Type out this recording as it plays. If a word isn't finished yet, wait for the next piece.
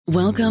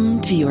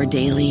Welcome to your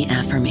daily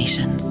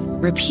affirmations.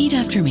 Repeat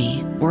after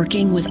me.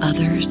 Working with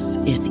others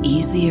is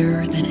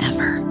easier than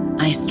ever.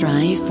 I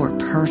strive for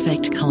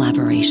perfect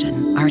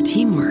collaboration. Our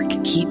teamwork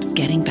keeps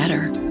getting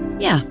better.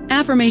 Yeah,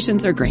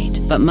 affirmations are great,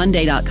 but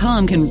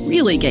Monday.com can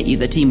really get you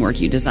the teamwork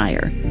you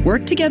desire.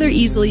 Work together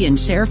easily and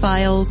share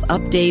files,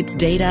 updates,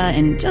 data,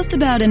 and just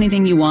about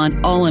anything you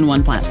want all in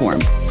one platform.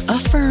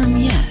 Affirm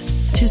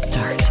yes to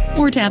start,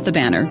 or tap the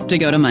banner to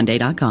go to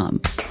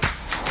Monday.com.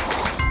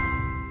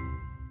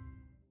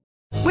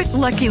 With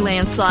Lucky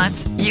Land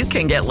Slots, you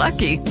can get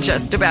lucky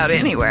just about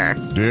anywhere.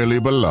 Dearly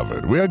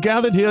beloved, we are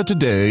gathered here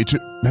today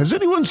to... Has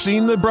anyone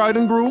seen the bride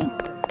and groom?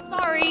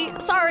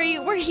 Sorry,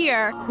 we're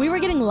here. We were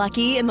getting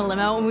lucky in the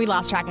limo and we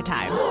lost track of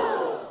time.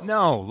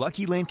 No,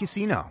 Lucky Land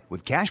Casino,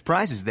 with cash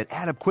prizes that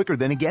add up quicker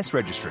than a guest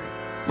registry.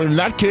 In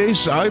that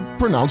case, I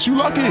pronounce you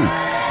lucky.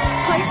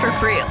 Play for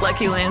free at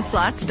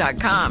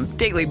LuckyLandSlots.com.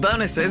 Daily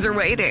bonuses are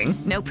waiting.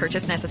 No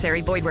purchase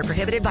necessary. Void where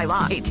prohibited by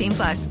law.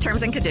 18+.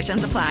 Terms and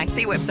conditions apply.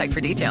 See website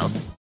for details.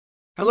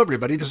 Hello,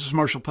 everybody. This is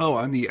Marshall Poe.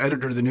 I'm the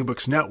editor of the New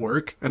Books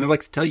Network, and I'd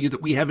like to tell you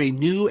that we have a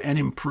new and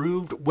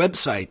improved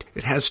website.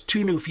 It has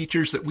 2 new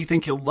features that we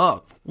think you'll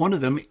love. One of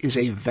them is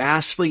a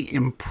vastly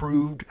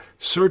improved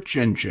search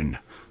engine,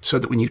 so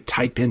that when you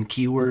type in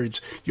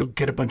keywords, you'll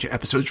get a bunch of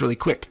episodes really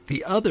quick.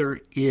 The other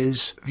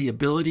is the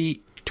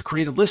ability to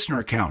create a listener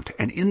account.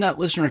 And in that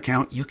listener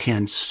account, you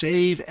can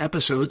save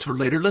episodes for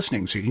later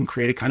listening. So you can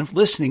create a kind of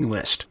listening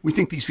list. We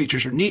think these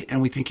features are neat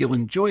and we think you'll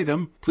enjoy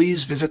them.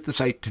 Please visit the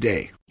site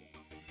today.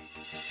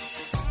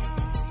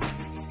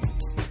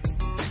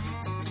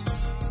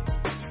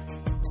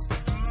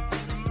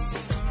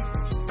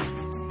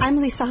 I'm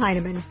Lisa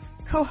Heinemann,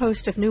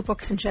 co-host of New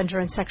Books in Gender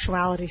and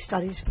Sexuality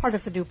Studies, part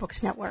of the New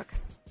Books Network.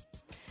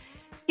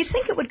 You'd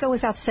think it would go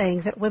without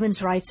saying that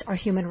women's rights are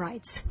human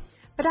rights.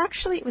 But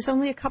actually, it was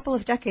only a couple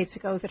of decades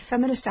ago that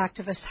feminist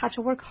activists had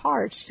to work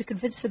hard to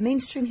convince the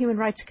mainstream human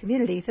rights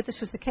community that this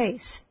was the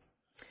case.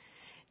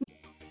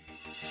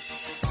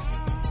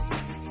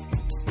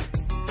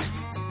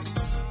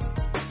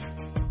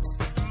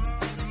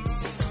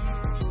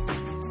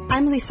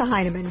 I'm Lisa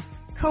Heinemann,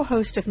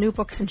 co-host of New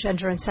Books in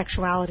Gender and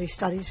Sexuality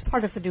Studies,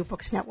 part of the New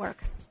Books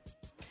Network.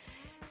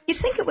 You'd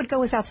think it would go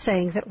without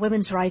saying that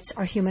women's rights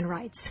are human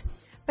rights.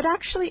 But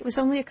actually, it was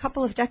only a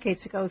couple of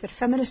decades ago that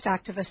feminist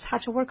activists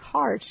had to work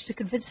hard to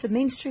convince the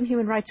mainstream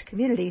human rights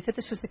community that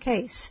this was the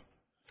case.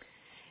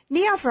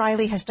 Niamh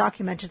Riley has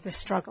documented this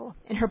struggle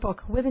in her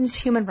book, Women's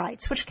Human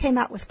Rights, which came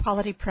out with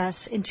Polity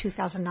Press in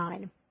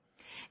 2009.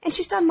 And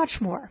she's done much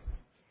more.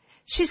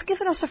 She's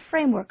given us a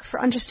framework for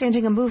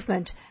understanding a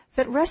movement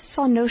that rests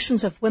on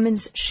notions of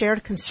women's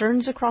shared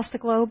concerns across the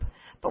globe,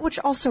 but which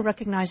also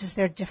recognizes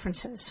their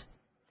differences.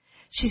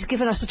 She's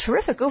given us a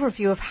terrific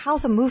overview of how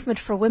the movement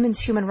for women's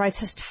human rights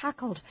has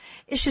tackled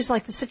issues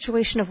like the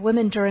situation of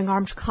women during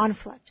armed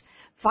conflict,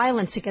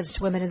 violence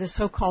against women in the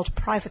so-called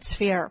private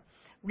sphere,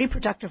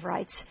 reproductive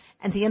rights,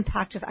 and the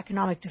impact of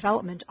economic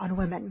development on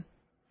women.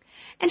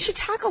 And she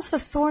tackles the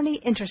thorny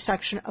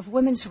intersection of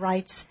women's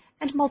rights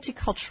and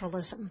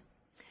multiculturalism.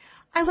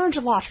 I learned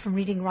a lot from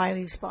reading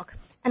Riley's book,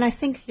 and I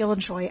think you'll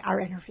enjoy our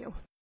interview.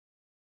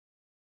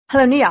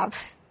 Hello,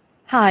 Niamh.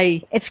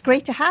 Hi. It's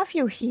great to have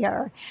you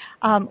here.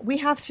 We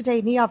have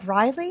today Niamh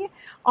Riley,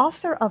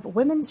 author of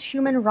Women's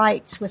Human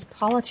Rights with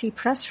Polity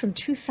Press from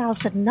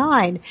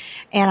 2009,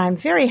 and I'm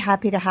very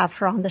happy to have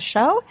her on the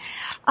show.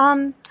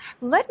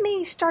 Let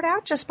me start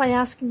out just by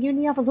asking you,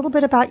 Niamh, a little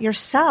bit about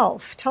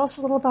yourself. Tell us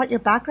a little about your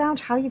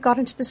background, how you got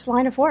into this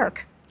line of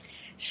work.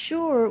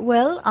 Sure.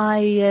 Well,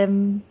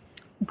 I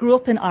grew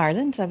up in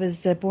Ireland. I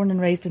was born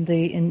and raised in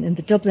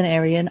the Dublin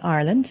area in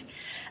Ireland,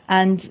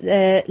 and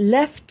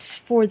left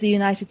for the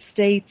United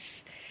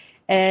States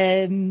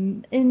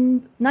in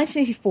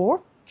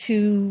 1984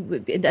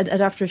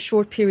 and after a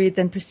short period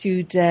then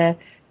pursued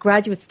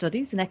graduate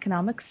studies in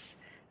economics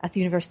at the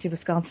University of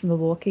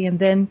Wisconsin-Milwaukee, and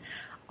then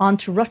on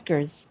to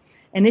Rutgers,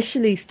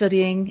 initially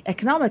studying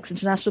economics,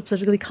 international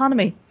political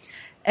economy,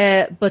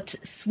 but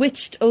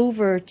switched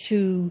over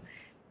to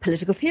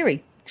political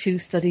theory to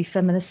study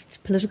feminist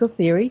political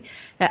theory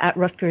at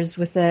Rutgers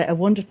with a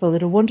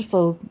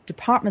wonderful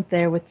department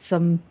there with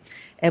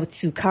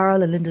Sue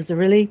Carroll and Linda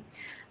Zerilli.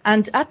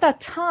 And at that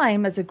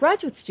time, as a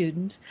graduate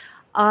student,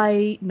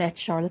 I met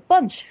Charlotte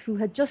Bunch, who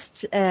had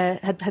just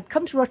had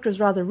come to Rutgers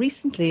rather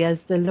recently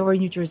as the Lower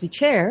New Jersey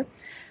chair,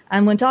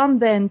 and went on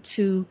then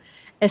to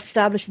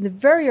establish in the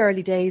very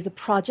early days a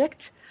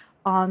project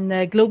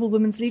on global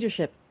women's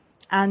leadership.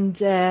 And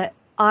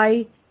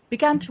I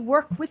began to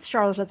work with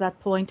Charlotte at that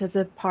point as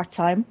a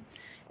part-time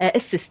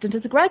assistant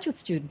as a graduate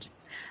student.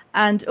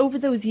 And over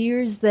those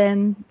years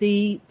then,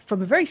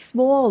 from a very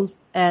small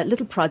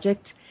little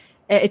project,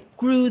 it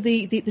grew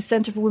the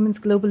Centre for Women's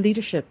Global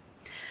Leadership.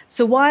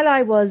 So while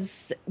I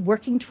was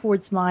working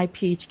towards my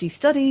PhD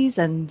studies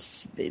and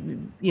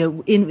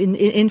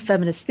in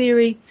feminist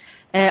theory,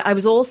 I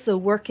was also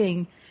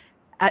working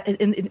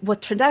in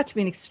what turned out to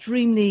be an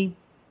extremely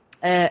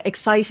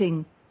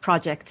exciting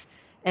project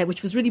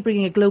which was really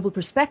bringing a global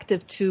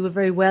perspective to a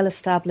very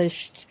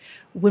well-established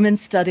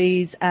women's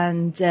studies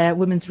and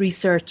women's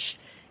research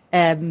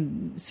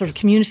sort of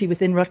community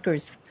within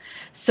Rutgers.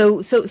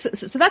 So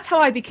that's how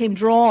I became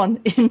drawn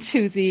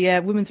into the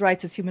women's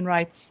rights as human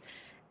rights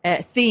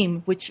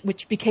theme,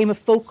 which became a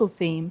focal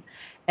theme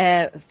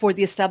for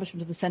the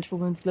establishment of the Centre for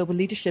Women's Global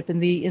Leadership in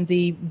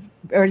the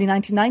early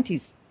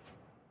 1990s.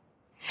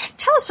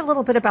 Tell us a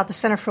little bit about the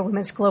Center for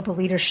Women's Global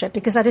Leadership,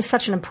 because that is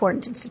such an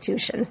important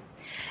institution.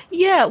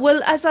 Yeah,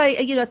 well, as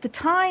at the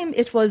time,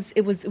 it was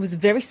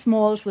very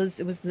small. It was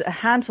a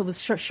handful. It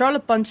was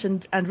Charlotte Bunch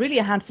and really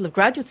a handful of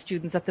graduate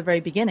students at the very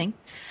beginning,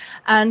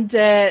 and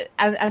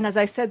as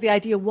I said, the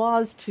idea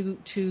was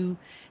to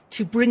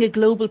bring a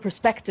global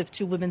perspective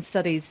to women's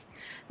studies.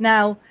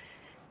 Now,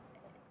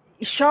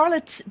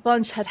 Charlotte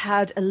Bunch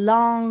had a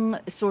long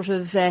sort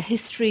of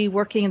history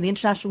working in the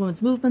international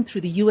women's movement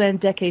through the UN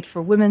Decade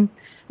for Women,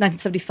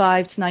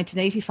 1975 to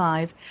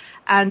 1985,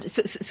 and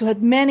so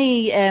had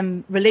many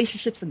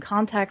relationships and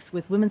contacts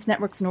with women's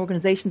networks and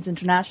organisations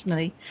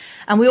internationally.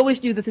 And we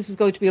always knew that this was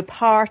going to be a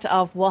part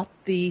of what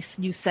the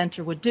new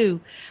centre would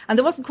do. And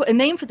there wasn't a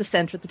name for the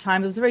centre at the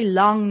time. It was a very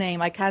long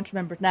name. I can't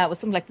remember it now. It was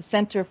something like the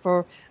Centre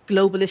for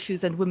Global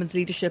Issues and Women's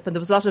Leadership, and there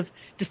was a lot of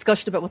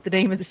discussion about what the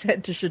name of the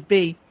centre should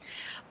be.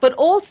 But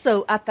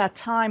also at that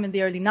time in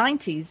the early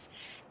 90s,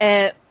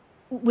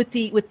 with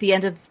the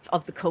end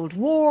of the Cold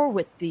War,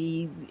 with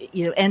the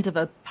end of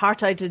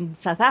apartheid in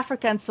South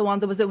Africa and so on,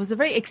 there was a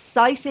very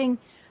exciting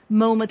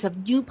moment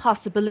of new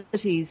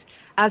possibilities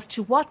as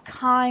to what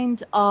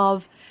kind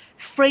of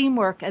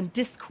framework and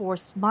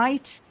discourse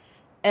might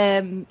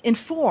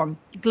inform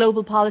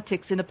global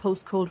politics in a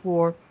post-Cold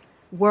War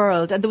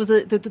world. And there was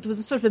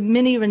a sort of a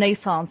mini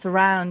renaissance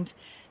around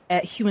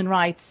human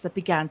rights that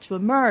began to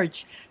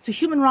emerge. So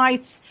human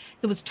rights,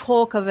 there was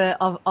talk of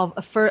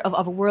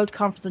a world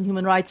conference on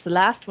human rights. The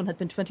last one had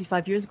been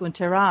 25 years ago in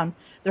Tehran.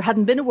 There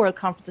hadn't been a world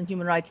conference on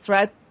human rights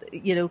throughout,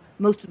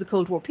 most of the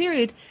Cold War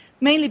period,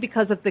 mainly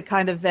because of the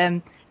kind of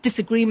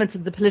disagreements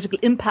and the political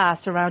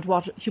impasse around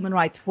what human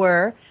rights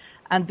were,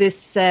 and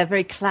this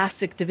very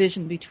classic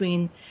division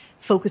between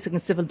focusing on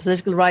civil and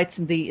political rights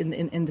in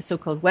the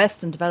so-called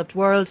West and developed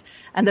world,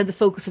 and then the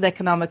focus on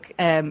economic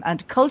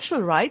and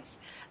cultural rights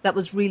that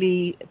was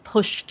really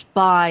pushed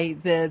by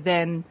the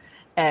then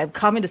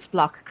communist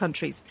bloc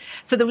countries.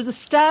 So there was a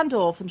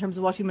standoff in terms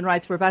of what human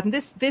rights were about. And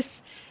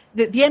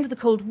the end of the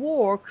Cold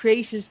War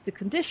created the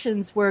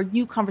conditions where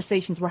new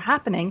conversations were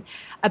happening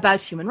about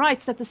human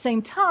rights. At the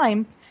same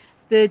time,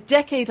 the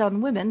Decade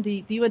on Women,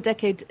 the UN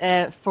Decade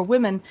for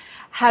Women,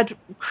 had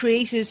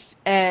created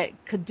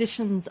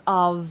conditions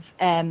of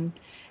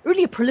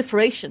really a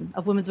proliferation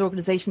of women's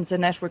organisations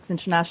and networks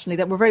internationally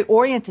that were very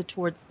oriented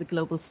towards the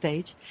global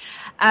stage.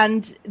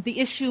 And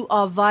the issue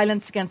of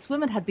violence against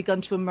women had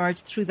begun to emerge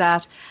through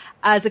that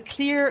as a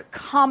clear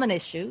common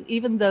issue,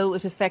 even though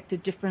it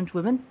affected different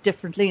women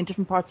differently in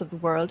different parts of the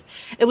world.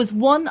 It was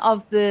one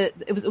of the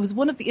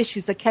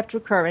issues that kept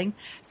recurring.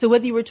 So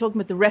whether you were talking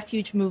about the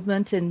refuge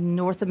movement in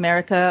North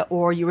America,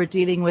 or you were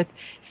dealing with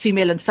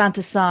female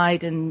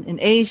infanticide in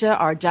Asia,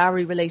 or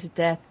dowry-related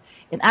death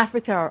in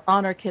Africa, or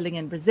honor killing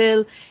in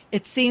Brazil,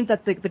 it seemed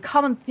that the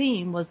common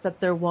theme was that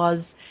there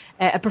was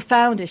a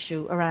profound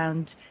issue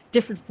around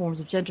different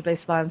forms of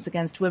gender-based violence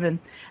against women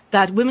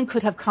that women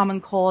could have common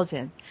cause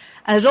in.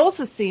 And it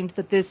also seemed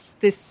that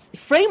this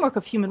framework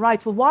of human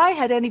rights, well, why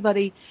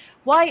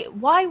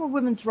were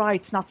women's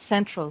rights not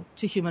central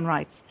to human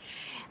rights?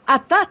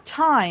 At that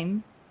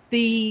time,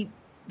 the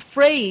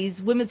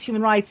phrase women's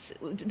human rights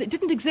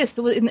didn't exist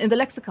in the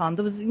lexicon.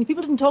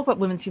 People didn't talk about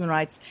women's human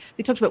rights.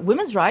 They talked about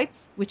women's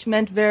rights, which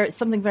meant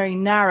something very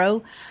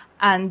narrow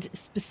and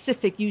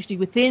specific, usually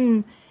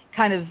within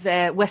kind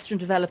of Western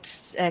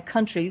developed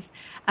countries,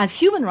 and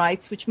human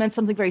rights, which meant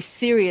something very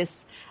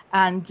serious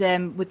and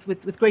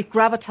with great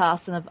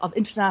gravitas and of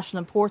international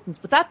importance.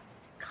 But that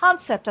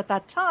concept at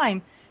that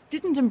time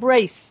didn't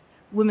embrace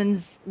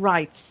women's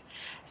rights.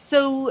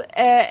 So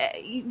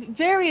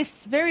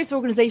various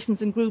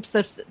organisations and groups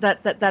that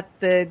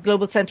the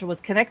Global Centre was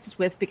connected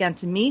with began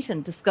to meet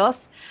and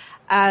discuss,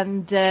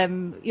 and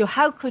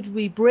how could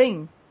we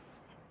bring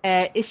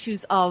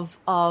issues of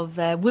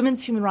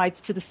women's human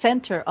rights to the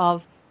centre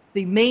of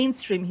the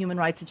mainstream human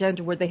rights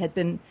agenda, where they had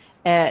been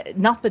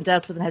not been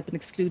dealt with and had been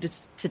excluded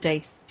to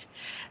date.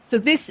 So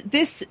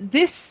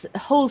this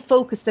whole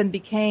focus then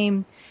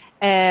became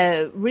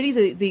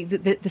really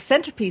the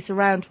centrepiece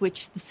around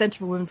which the Centre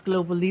for Women's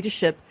Global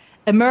Leadership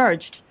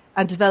emerged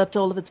and developed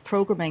all of its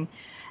programming.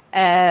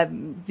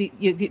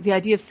 The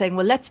idea of saying,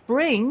 well, let's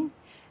bring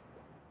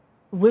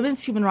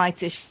women's human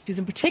rights issues,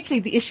 and particularly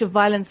the issue of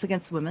violence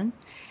against women,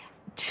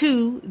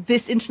 to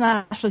this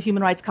International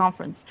Human Rights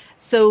Conference.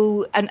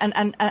 So,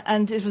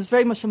 and it was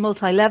very much a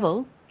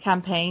multi-level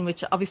campaign,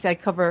 which obviously I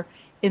cover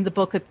in the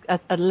book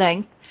at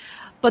length.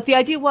 But the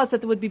idea was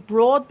that there would be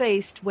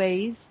broad-based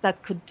ways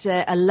that could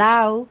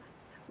allow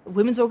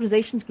women's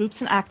organisations, groups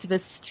and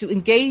activists to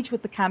engage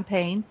with the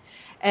campaign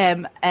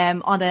on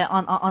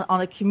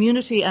a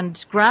community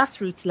and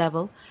grassroots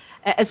level,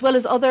 as well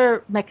as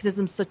other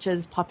mechanisms such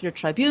as popular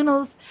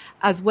tribunals,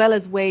 as well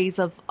as ways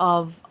of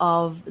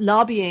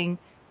lobbying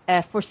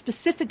for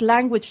specific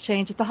language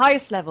change at the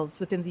highest levels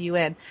within the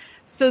UN.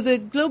 So the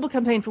Global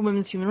Campaign for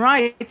Women's Human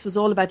Rights was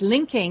all about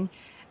linking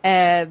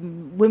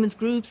women's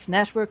groups,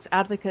 networks,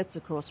 advocates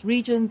across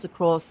regions,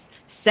 across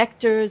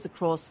sectors,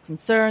 across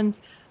concerns.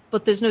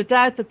 But there's no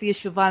doubt that the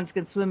issue of violence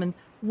against women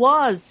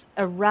was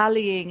a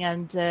rallying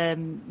and, a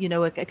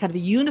kind of a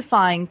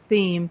unifying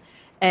theme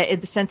in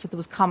the sense that there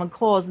was common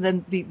cause. And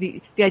then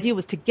the idea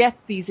was to get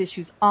these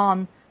issues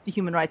on the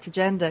human rights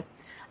agenda.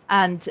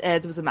 And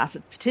there was a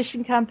massive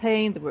petition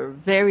campaign. There were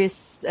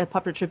various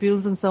popular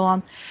tribunals and so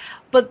on.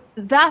 But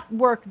that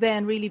work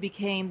then really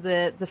became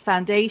the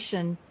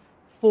foundation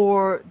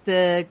for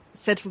the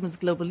Centre for Women's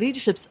Global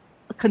Leadership's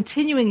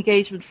continuing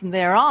engagement from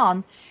there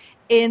on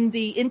in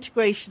the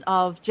integration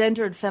of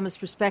gender and feminist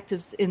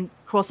perspectives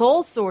across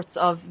all sorts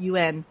of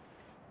UN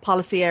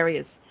policy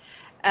areas.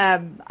 The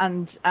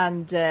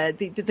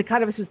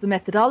kind of, I suppose, the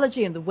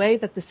methodology and the way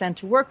that the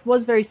centre worked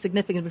was very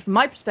significant. But from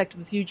my perspective,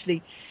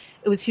 it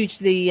was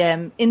hugely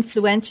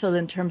influential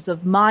in terms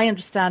of my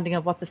understanding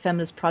of what the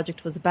feminist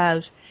project was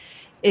about.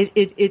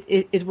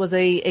 It was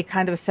a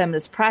kind of a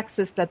feminist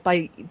praxis that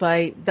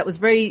that was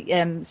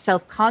very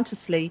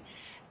self-consciously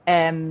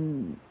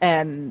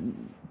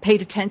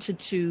paid attention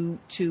to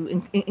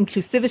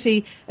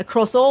inclusivity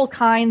across all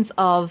kinds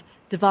of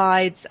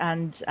divides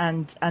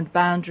and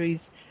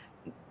boundaries,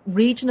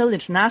 regional,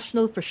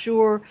 international for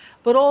sure,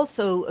 but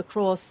also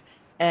across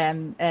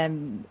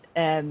ethnicity,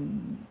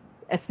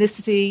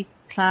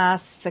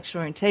 class, sexual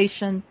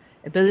orientation,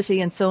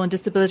 ability, and so on,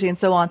 disability, and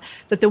so on.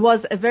 That there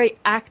was a very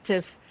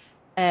active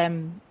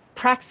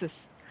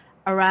praxis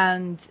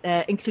around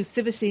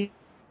inclusivity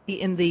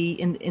in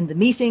the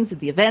meetings, in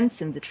the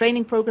events, in the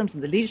training programs,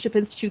 in the leadership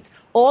institutes,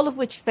 all of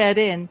which fed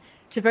in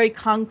to very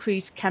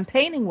concrete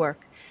campaigning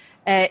work.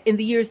 In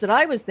the years that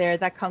I was there,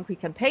 that concrete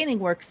campaigning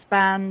work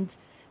spanned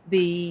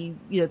the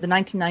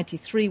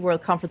 1993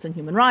 World Conference on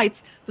Human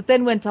Rights, but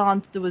then went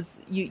on. There was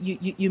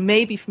you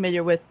may be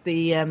familiar with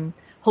the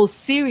whole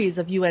series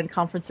of UN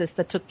conferences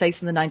that took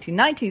place in the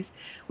 1990s,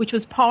 which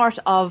was part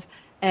of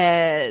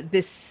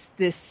this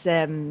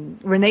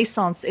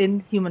renaissance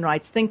in human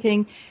rights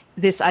thinking,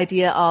 this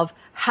idea of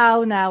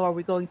how now are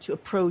we going to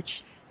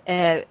approach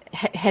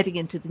heading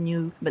into the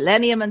new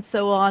millennium and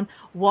so on,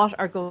 what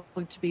are going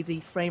to be the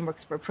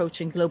frameworks for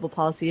approaching global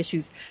policy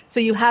issues. So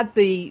you had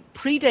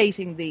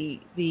predating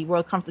the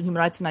World Conference on Human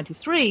Rights in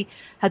 93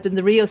 had been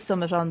the Rio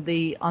Summit on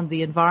the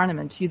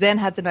environment. You then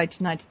had the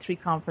 1993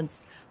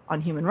 Conference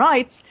on Human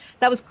Rights.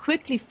 That was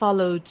quickly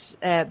followed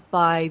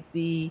by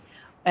the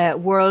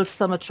World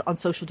Summit on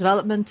Social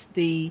Development,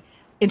 the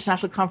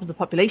International Conference on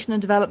Population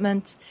and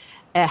Development.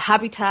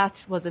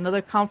 Habitat was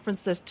another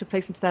conference that took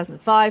place in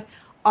 2005,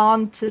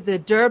 on to the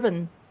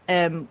Durban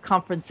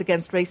Conference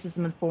Against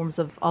Racism and Forms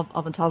of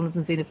Intolerance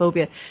and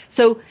Xenophobia.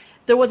 So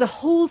there was a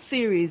whole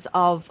series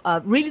of,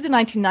 really the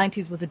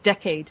 1990s was a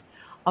decade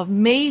of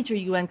major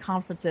UN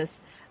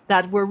conferences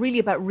that were really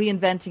about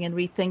reinventing and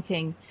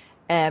rethinking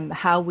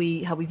how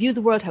we view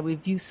the world, how we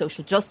view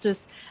social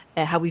justice,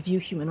 how we view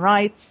human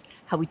rights,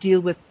 how we deal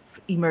with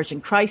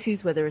emerging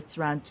crises, whether it's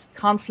around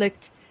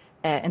conflict,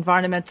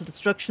 environmental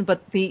destruction.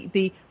 But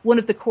the one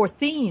of the core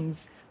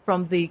themes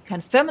from the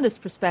kind of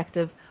feminist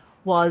perspective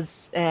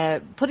was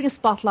putting a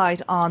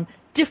spotlight on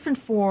different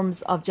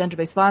forms of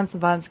gender-based violence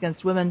and violence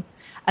against women,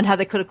 and how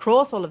they could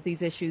cross all of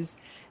these issues,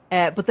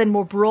 but then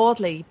more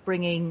broadly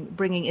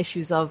bringing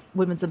issues of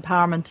women's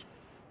empowerment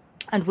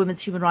and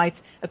women's human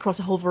rights across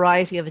a whole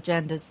variety of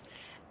agendas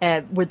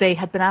where they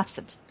had been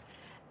absent.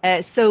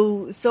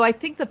 So I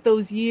think that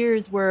those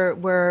years were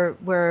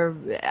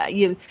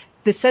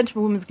the Centre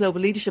for Women's Global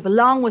Leadership,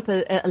 along with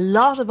a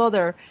lot of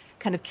other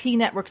kind of key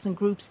networks and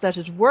groups that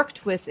it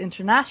worked with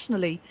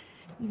internationally,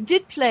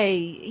 did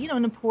play,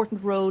 an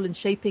important role in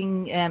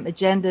shaping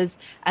agendas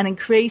and in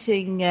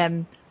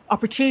creating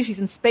opportunities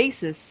and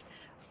spaces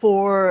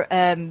for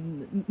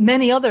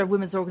many other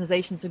women's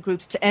organisations and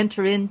groups to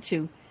enter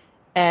into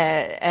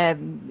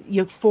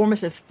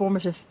formative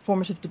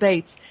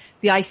debates.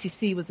 The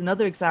ICC was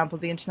another example,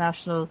 the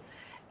International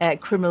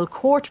Criminal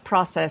Court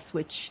process,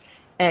 which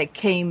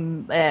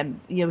came,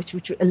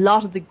 which a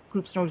lot of the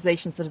groups and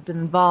organisations that have been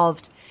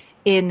involved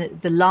in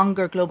the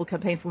longer Global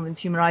Campaign for Women's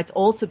Human Rights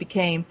also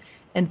became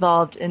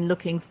involved in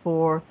looking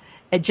for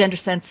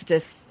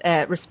gender-sensitive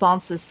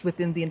responses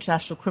within the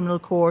International Criminal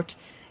Court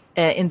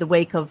in the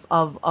wake of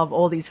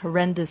all these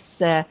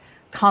horrendous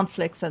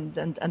conflicts and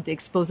the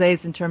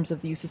exposés in terms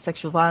of the use of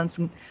sexual violence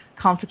and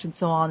conflict and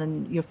so on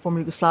in former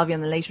Yugoslavia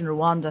and then later in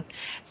Rwanda.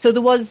 So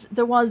there was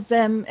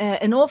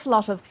an awful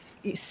lot of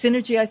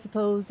synergy, I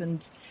suppose,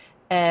 and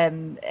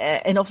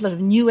an awful lot of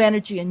new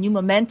energy and new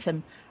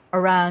momentum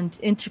around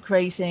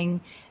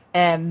integrating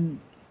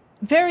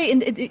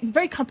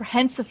very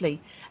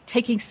comprehensively,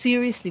 taking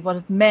seriously what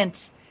it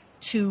meant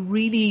to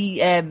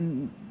really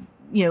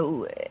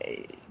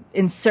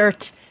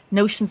insert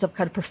notions of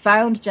kind of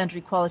profound gender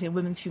equality and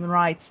women's human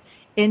rights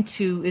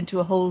into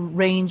a whole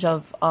range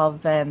of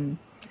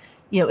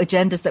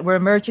agendas that were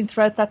emerging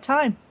throughout that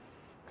time.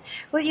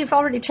 Well, you've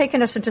already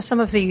taken us into some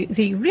of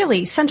the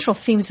really central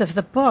themes of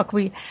the book.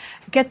 We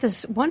get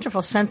this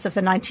wonderful sense of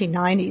the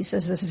 1990s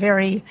as this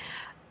very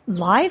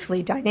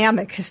lively,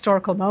 dynamic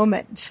historical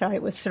moment,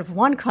 right, with sort of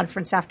one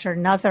conference after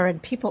another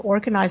and people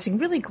organizing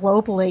really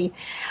globally.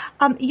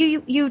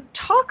 You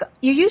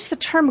use the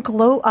term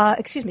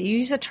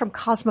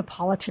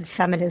cosmopolitan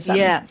feminism.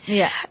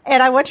 Yeah.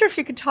 And I wonder if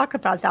you could talk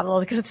about that a little,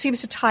 because it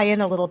seems to tie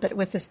in a little bit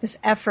with this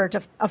effort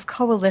of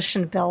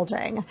coalition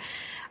building.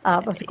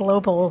 Of the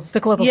global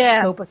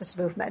scope of this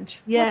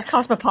movement. Yeah. What's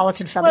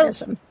cosmopolitan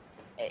feminism?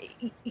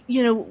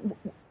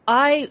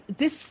 Well,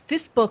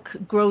 this book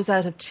grows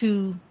out of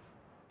two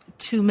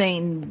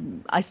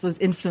main, I suppose,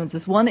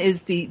 influences. One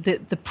is the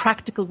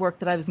practical work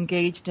that I was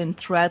engaged in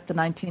throughout the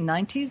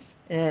 1990s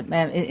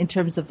in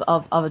terms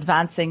of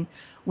advancing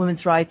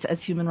women's rights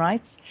as human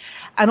rights,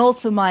 and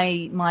also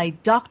my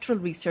doctoral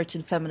research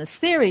in feminist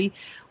theory,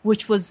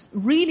 which was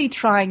really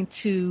trying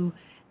to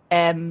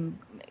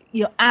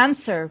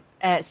answer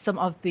some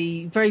of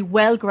the very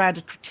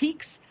well-grounded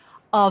critiques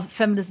of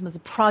feminism as a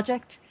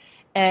project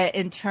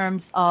in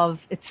terms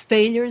of its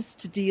failures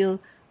to deal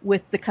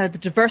with the kind of the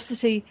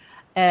diversity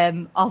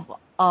of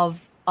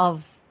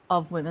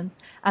women,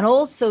 and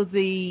also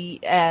the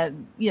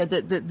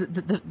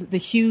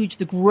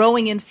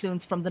growing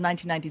influence from the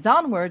 1990s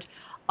onward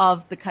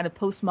of the kind of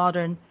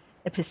postmodern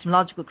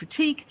epistemological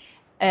critique,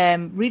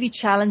 really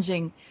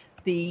challenging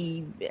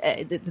the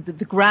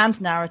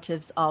grand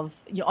narratives of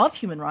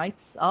human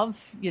rights,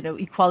 of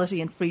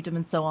equality and freedom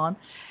and so on,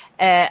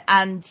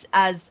 and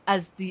as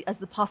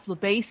the possible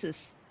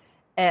basis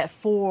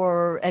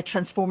for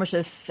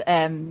transformative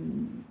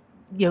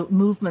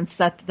movements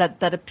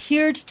that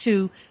appeared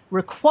to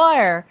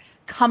require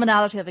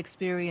commonality of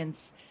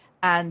experience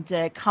and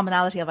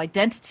commonality of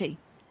identity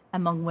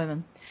among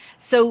women.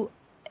 So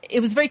it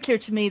was very clear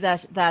to me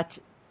that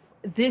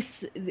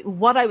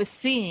what I was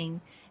seeing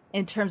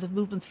in terms of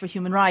movements for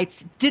human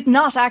rights did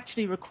not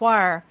actually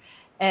require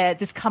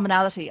this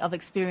commonality of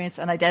experience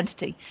and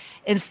identity.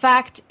 In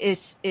fact,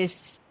 it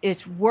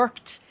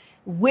worked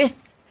with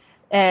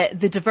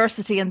the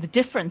diversity and the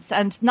difference,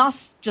 and not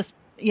just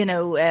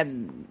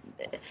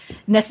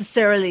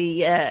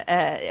necessarily.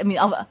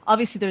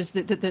 Obviously, there's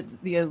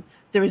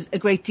there is a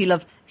great deal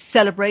of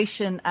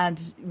celebration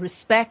and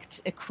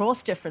respect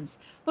across difference,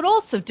 but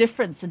also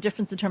difference in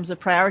terms of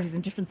priorities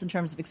and difference in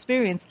terms of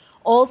experience.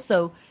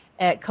 Also,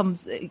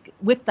 comes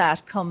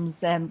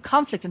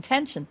conflict and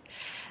tension.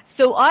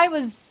 So I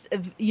was,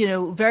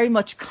 very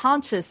much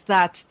conscious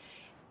that,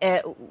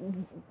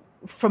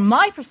 from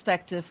my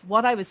perspective,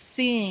 what I was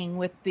seeing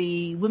with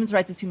the women's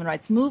rights as human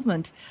rights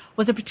movement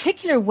was a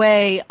particular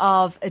way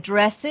of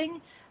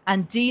addressing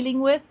and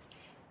dealing with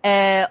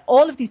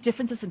all of these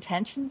differences and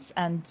tensions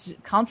and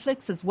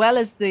conflicts, as well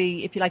as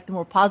the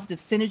more positive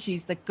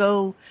synergies that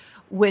go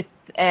with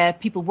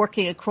people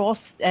working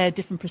across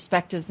different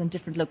perspectives and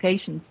different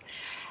locations.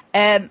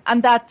 And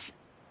that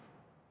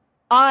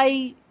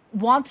I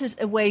wanted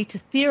a way to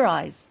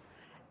theorize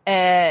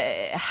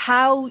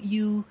how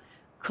you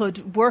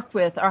could work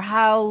with, or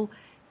how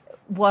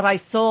what I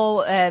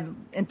saw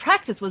in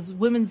practice was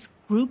women's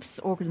groups,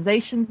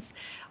 organizations,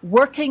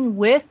 working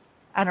with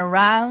and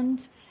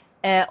around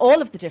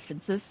all of the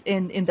differences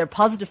in their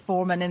positive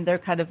form and in their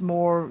kind of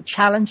more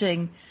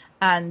challenging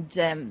and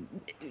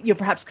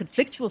perhaps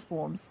conflictual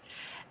forms,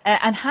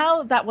 and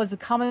how that was a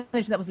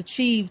combination that was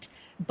achieved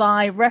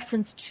by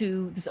reference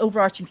to this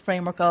overarching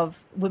framework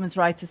of women's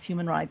rights as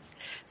human rights.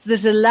 So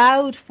that it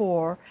allowed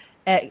for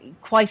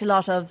quite a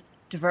lot of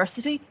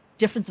diversity,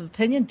 difference of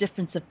opinion,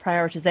 difference of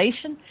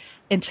prioritization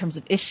in terms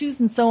of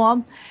issues and so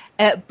on.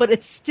 But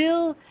it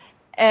still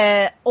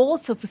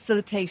also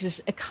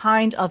facilitated a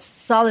kind of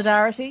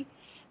solidarity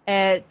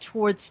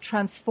towards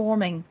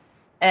transforming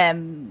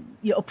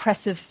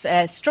oppressive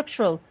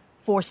structural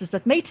forces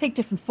that may take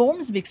different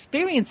forms and be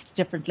experienced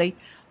differently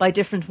by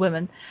different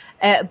women.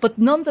 But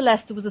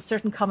nonetheless, there was a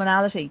certain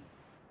commonality.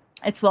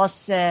 It's what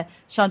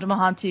Chandra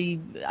Mohanty,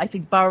 I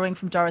think borrowing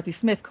from Dorothy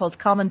Smith, calls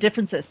common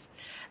differences.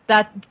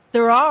 That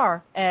there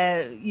are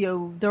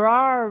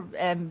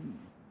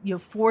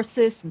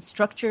forces and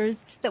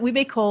structures that we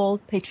may call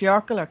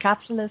patriarchal or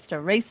capitalist or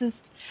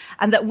racist,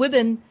 and that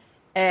women,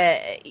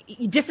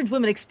 different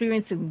women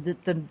experiencing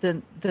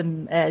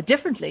them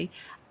differently,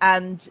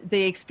 and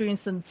they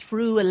experience them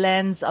through a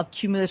lens of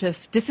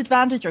cumulative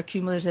disadvantage or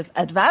cumulative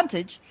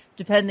advantage,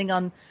 depending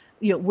on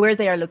where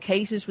they are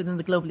located within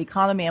the global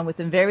economy and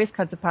within various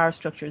kinds of power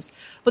structures.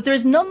 But there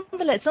is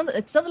it's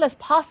nonetheless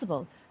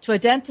possible to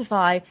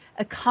identify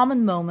a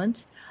common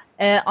moment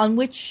on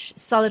which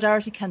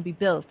solidarity can be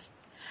built.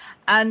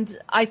 And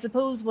I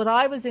suppose what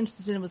I was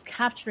interested in was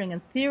capturing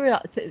and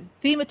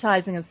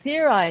thematizing and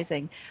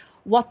theorizing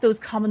what those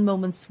common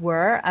moments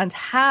were, and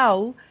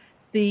how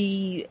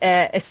the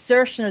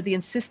assertion or the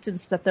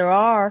insistence that there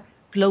are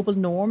global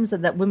norms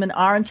and that women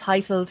are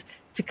entitled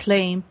to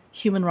claim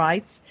human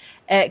rights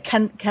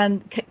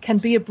can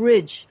be a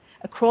bridge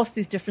across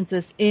these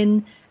differences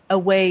in a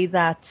way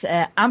that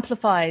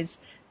amplifies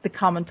the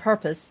common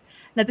purpose,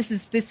 Now, this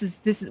is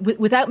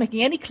without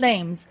making any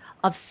claims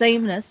of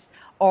sameness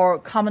or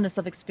commonness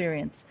of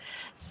experience.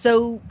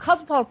 So,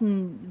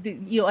 cosmopolitan,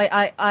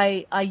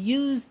 I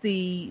use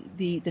the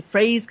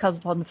phrase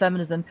cosmopolitan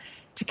feminism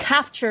to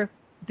capture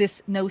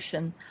this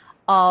notion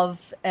of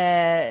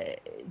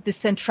the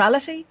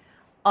centrality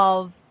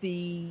of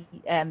the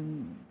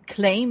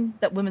claim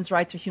that women's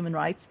rights are human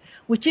rights,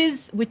 which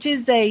is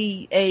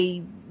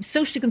a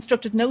socially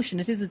constructed notion.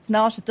 It's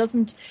not. It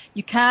doesn't.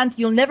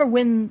 You'll never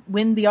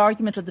win the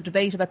argument or the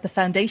debate about the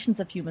foundations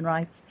of human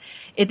rights.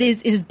 It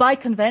is by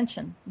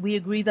convention we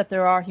agree that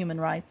there are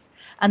human rights,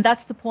 and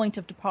that's the point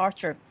of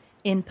departure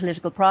in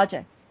political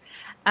projects.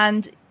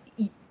 But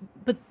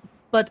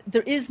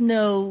there is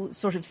no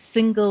sort of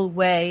single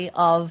way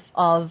of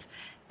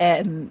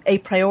a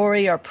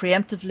priori or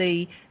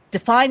preemptively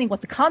defining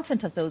what the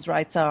content of those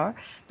rights are.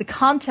 The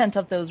content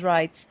of those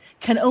rights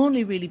can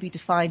only really be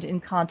defined in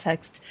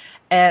context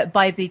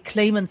by the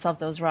claimants of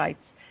those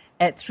rights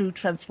through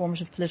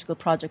transformative political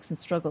projects and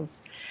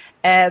struggles.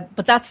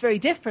 But that's very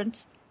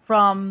different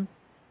from,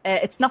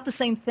 it's not the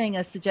same thing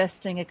as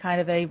suggesting a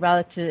kind of a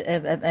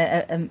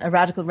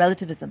radical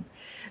relativism,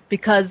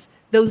 because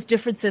those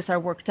differences are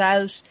worked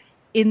out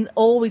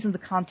always in the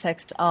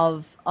context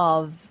of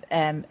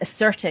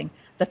asserting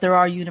that there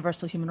are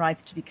universal human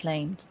rights to be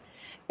claimed.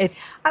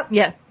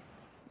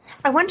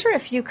 I wonder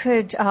if you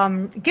could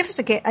give us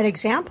an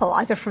example,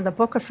 either from the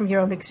book or from your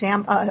own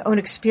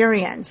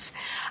experience,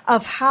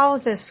 of how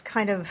this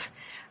kind of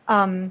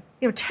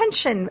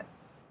tension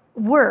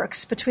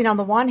works between, on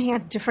the one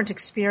hand, different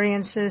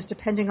experiences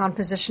depending on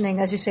positioning,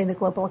 as you say, in the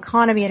global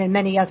economy and in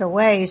many other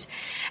ways,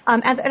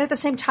 and at the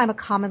same time a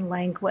common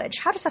language.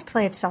 How does that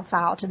play itself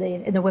out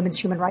in the women's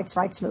human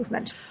rights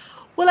movement?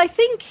 Well, I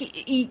think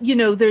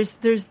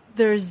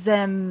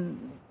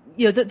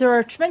there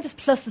are tremendous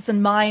pluses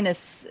and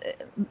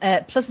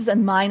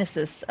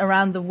minuses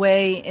around the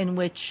way in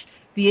which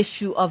the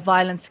issue of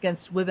violence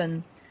against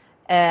women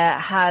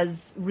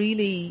has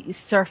really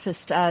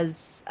surfaced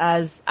as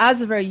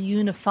a very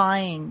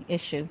unifying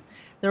issue.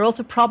 There are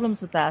also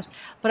problems with that,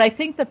 but I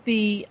think that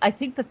the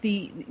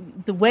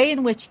way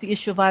in which the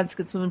issue of violence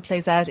against women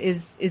plays out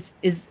is a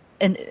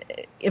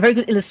very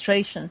good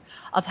illustration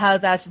of how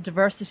that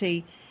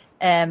diversity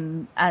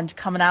and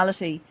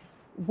commonality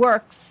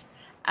works,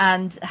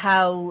 and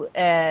how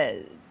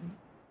the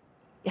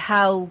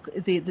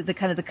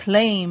kind of the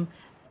claim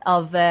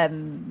of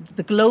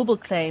the global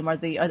claim or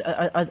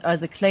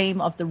the claim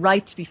of the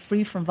right to be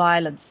free from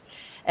violence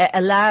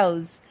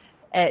allows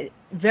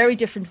very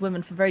different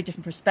women from very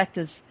different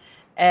perspectives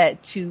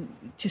to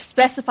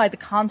specify the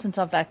content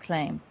of that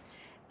claim.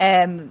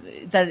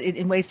 That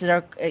in ways that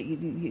are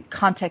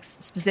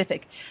context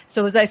specific.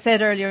 So, as I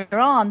said earlier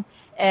on,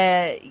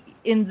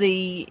 in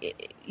the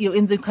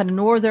kind of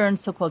northern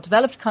so-called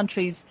developed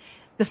countries,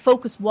 the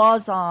focus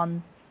was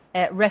on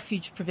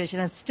refuge provision,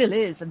 and still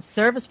is, and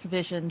service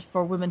provision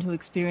for women who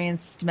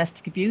experience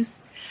domestic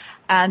abuse,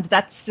 and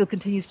that still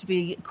continues to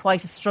be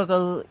quite a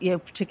struggle,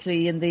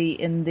 particularly in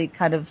the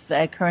kind of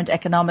current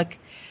economic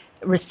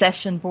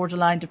recession,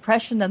 borderline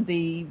depression, and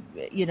the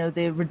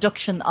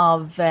reduction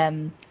of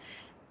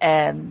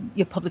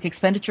public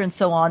expenditure and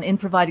so on in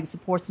providing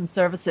supports and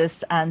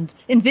services and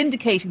in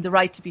vindicating the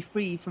right to be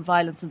free from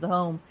violence in the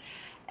home.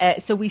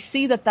 So we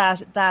see that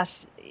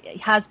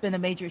has been a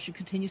major issue,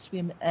 continues to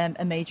be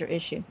a major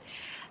issue.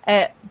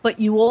 But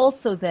you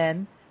also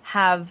then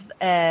have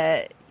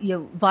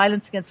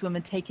violence against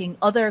women taking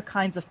other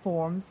kinds of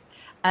forms,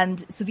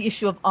 and so the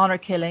issue of honour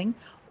killing,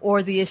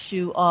 or the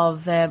issue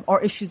of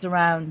or issues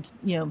around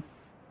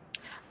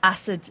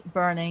acid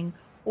burning,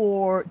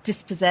 or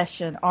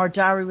dispossession, or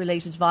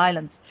dowry-related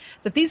violence,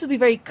 that these would be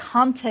very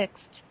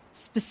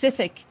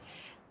context-specific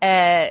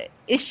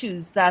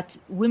issues that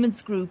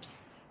women's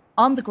groups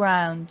on the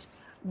ground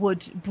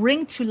would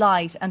bring to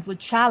light and would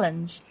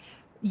challenge,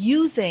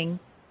 using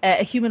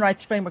a human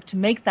rights framework to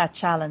make that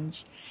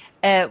challenge,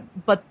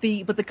 but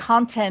the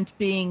content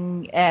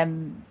being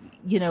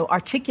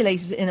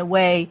articulated in a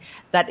way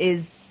that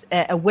is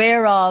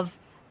aware of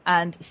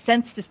and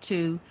sensitive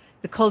to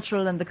the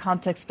cultural and the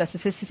context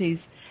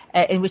specificities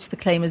in which the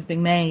claim is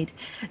being made,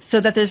 so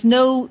that there's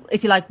no,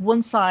 if you like,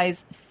 one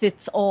size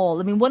fits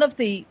all. I mean, one of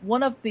the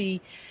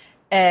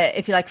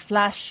if you like,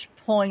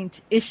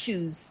 flashpoint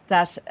issues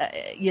that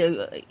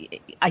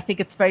I think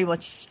it's very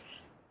much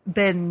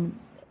been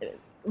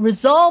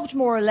resolved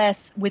more or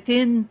less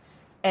within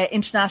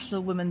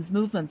international women's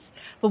movements,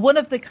 but one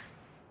of the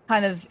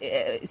kind of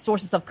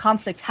sources of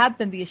conflict had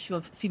been the issue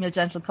of female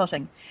genital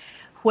cutting,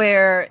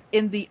 where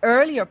in the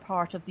earlier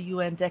part of the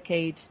UN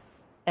decade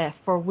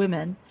for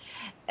women,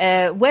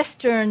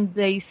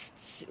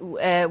 Western-based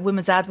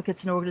women's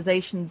advocates and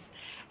organisations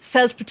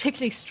felt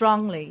particularly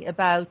strongly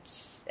about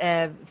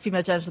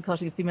female genital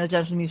cutting and female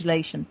genital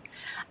mutilation.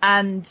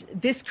 And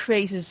this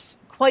created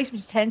quite a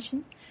bit of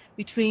tension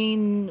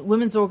between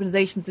women's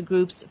organisations and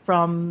groups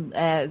from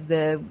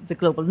the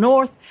global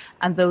north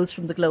and those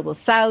from the global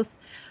south,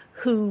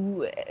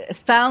 who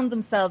found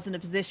themselves in a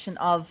position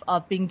of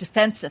being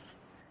defensive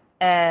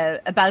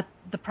about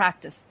the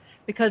practice,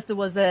 because there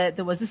was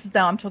this is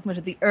now I'm talking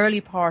about the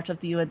early part of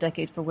the UN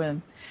Decade for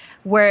Women,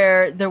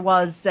 where there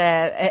was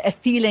a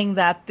feeling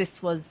that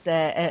this was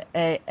a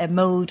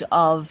mode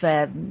of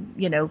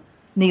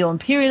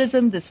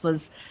neo-imperialism. This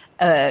was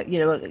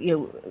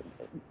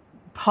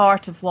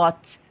part of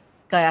what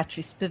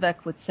Gayatri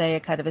Spivak would say,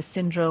 a kind of a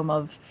syndrome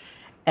of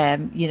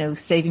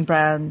saving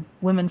brown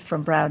women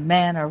from brown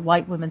men, or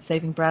white women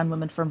saving brown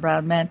women from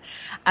brown men,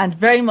 and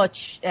very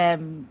much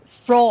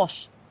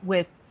fraught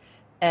with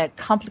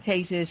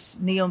complicated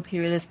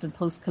neo-imperialist and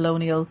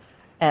post-colonial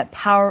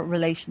power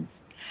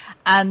relations,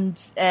 and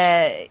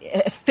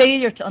a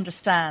failure to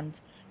understand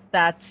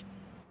that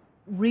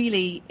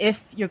really,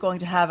 if you're going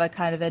to have a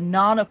kind of a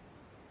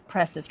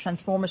non-oppressive,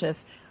 transformative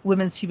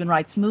women's human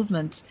rights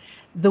movement,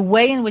 the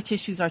way in which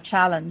issues are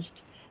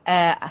challenged,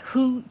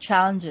 who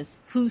challenges,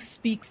 who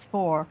speaks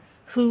for,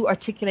 who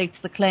articulates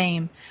the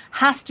claim,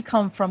 has to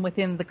come from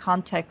within the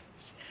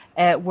contexts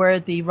where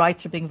the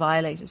rights are being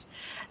violated.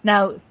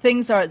 Now,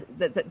 things are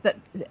that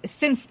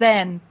since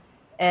then,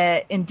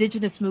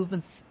 indigenous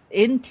movements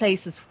in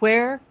places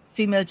where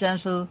female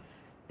genital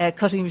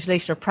cutting and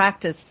mutilation are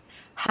practiced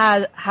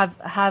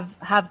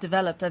have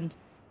developed, and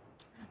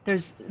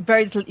there's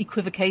very little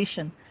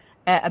equivocation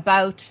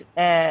about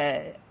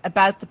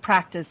the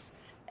practice,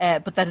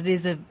 but that it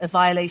is a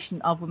violation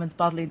of women's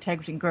bodily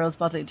integrity and girls'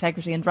 bodily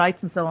integrity and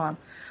rights and so on.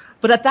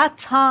 But at that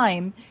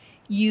time,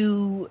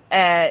 you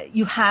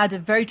had a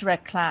very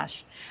direct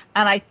clash.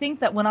 And I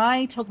think that when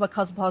I talk about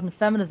cosmopolitan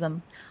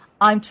feminism,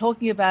 I'm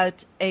talking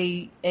about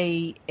a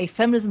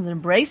feminism that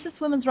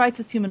embraces women's rights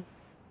as human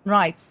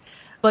rights,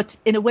 but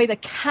in a way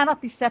that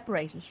cannot be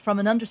separated from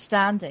an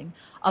understanding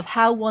of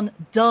how one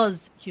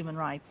does human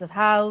rights, of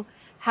how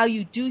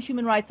you do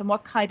human rights and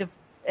what kind of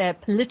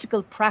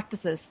political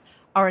practices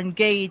are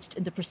engaged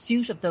in the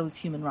pursuit of those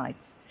human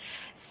rights.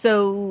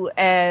 So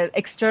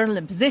external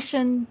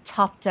imposition,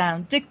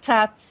 top-down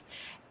diktats,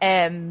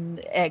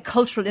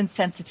 cultural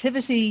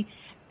insensitivity,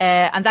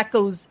 and that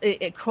goes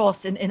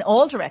across in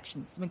all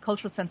directions. I mean,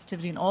 cultural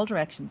sensitivity in all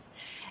directions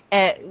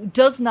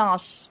does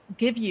not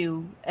give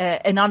you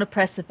a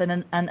non-oppressive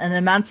and an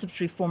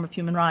emancipatory form of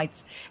human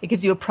rights. It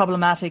gives you a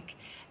problematic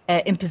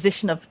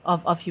imposition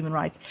of human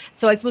rights.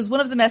 So I suppose one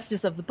of the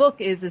messages of the book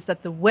is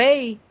that the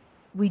way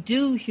we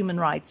do human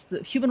rights,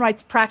 the human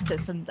rights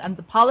practice and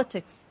the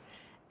politics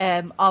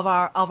of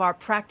our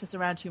practice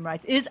around human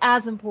rights is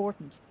as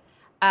important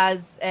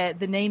as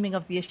the naming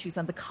of the issues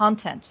and the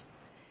content.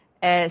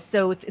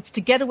 So it's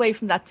to get away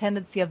from that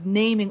tendency of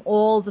naming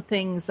all the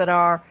things that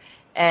are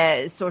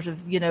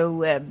of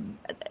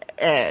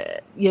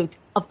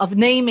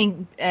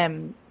naming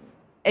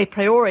a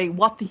priori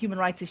what the human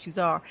rights issues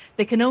are.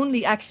 They can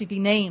only actually be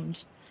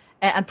named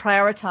and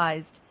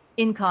prioritized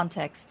in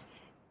context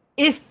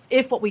if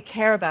what we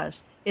care about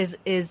is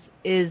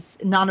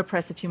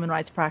non-oppressive human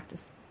rights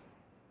practice.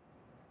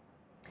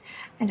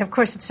 And of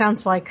course, it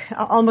sounds like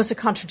almost a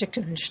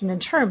contradiction in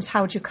terms.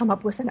 How would you come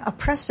up with an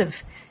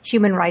oppressive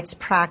human rights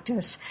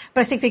practice?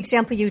 But I think the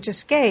example you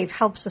just gave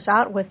helps us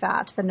out with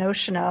that. The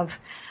notion of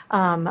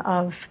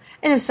in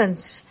a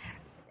sense,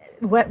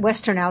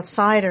 Western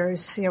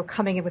outsiders,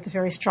 coming in with a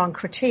very strong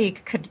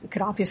critique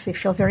could obviously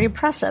feel very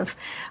oppressive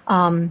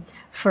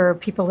for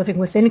people living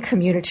within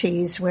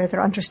communities where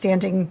they're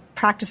understanding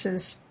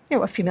practices,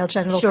 of female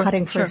genital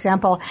cutting, for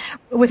example,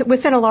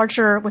 within a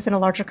larger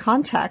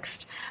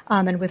context,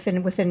 and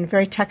within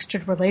very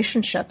textured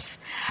relationships.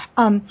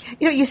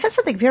 You said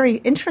something very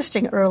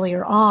interesting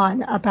earlier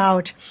on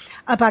about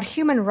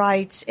human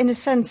rights, in a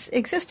sense,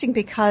 existing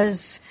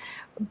because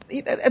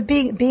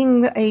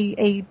being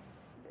a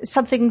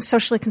something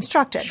socially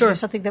constructed,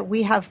 something that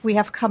we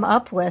have come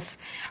up with,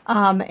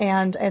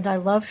 and I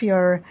love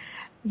your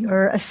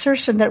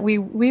assertion that we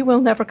will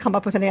never come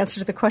up with an answer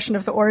to the question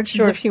of the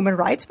origins of human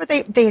rights, but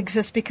they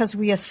exist because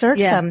we assert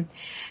them.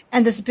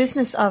 And this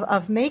business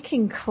of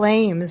making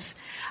claims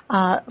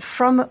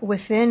from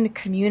within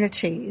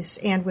communities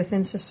and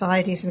within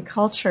societies and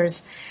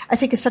cultures, I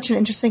think is such an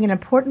interesting and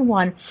important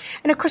one.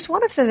 And of course,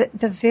 one of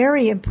the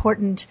very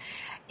important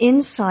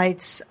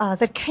insights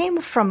that came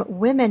from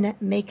women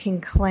making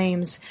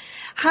claims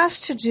has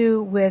to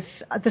do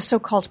with the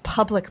so-called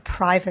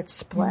public-private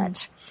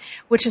split,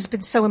 which has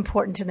been so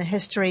important in the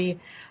history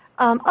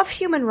of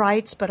human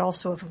rights, but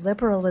also of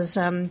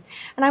liberalism.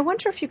 And I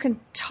wonder if you can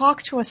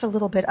talk to us a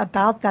little bit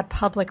about that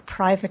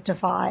public-private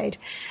divide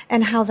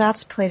and how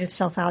that's played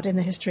itself out in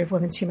the history of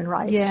women's human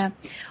rights. Yeah.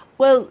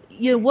 Well,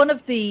 one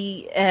of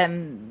the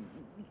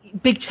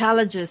big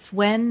challenges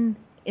when,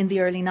 in the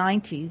early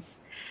 90s,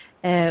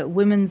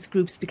 women's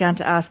groups began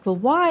to ask, well,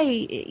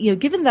 why,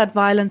 given that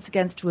violence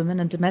against women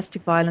and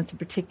domestic violence in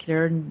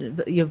particular,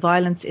 and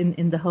violence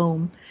in the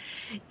home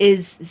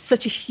is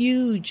such a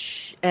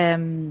huge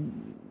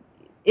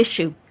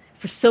issue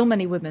for so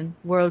many women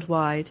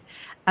worldwide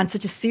and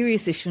such a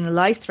serious issue and a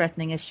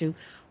life-threatening issue,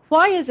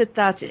 why is it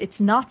that it's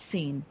not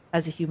seen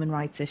as a human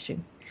rights issue?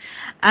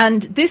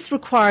 And this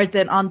required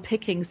then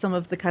unpicking some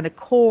of the kind of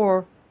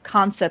core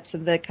concepts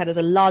and the kind of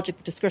the logic,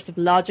 the discursive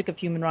logic of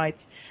human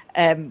rights,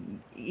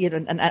 and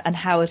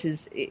how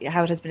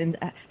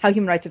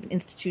human rights have been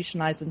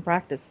institutionalized and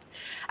practiced.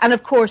 And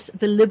of course,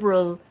 the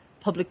liberal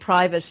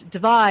public-private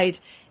divide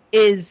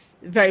is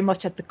very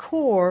much at the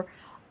core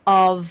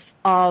of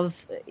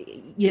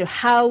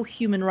how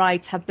human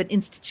rights have been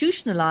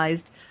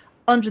institutionalized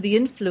under the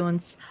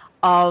influence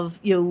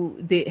of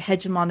the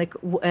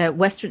hegemonic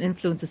Western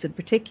influences in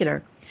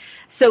particular.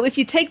 So if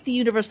you take the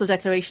Universal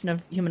Declaration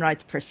of Human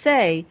Rights per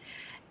se,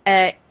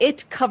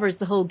 it covers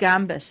the whole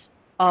gambit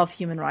of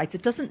human rights.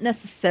 It doesn't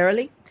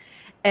necessarily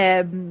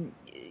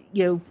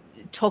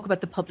talk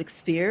about the public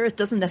sphere. It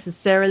doesn't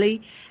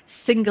necessarily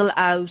single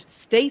out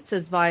states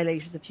as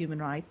violators of human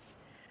rights.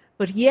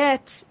 But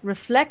yet,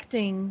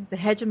 reflecting the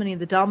hegemony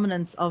and the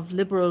dominance of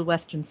liberal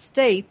Western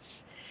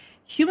states,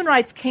 human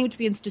rights came to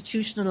be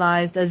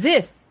institutionalized as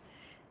if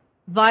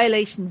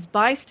violations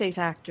by state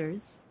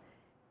actors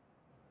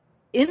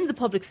in the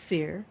public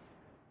sphere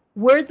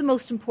were the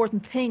most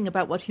important thing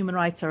about what human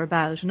rights are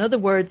about. In other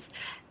words,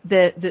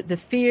 the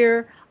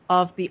fear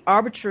of the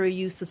arbitrary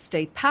use of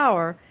state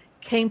power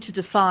came to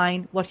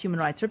define what human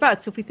rights are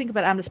about. So if we think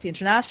about Amnesty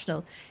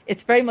International,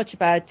 it's very much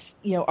about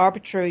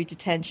arbitrary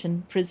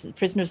detention,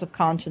 prisoners of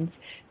conscience,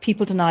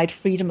 people denied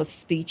freedom of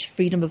speech,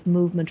 freedom of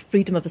movement,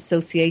 freedom of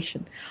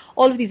association.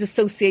 All of these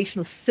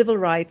associational civil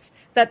rights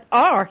that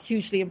are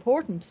hugely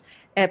important,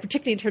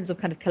 particularly in terms of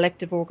kind of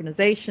collective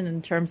organization,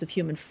 in terms of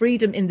human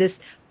freedom in this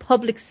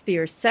public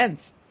sphere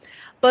sense.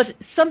 But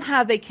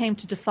somehow they came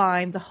to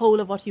define the whole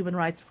of what human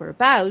rights were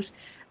about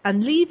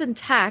and leave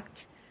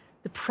intact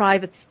the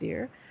private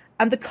sphere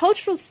and the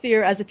cultural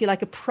sphere as, if you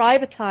like, a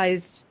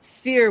privatized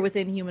sphere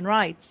within human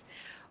rights,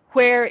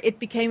 where it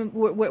became,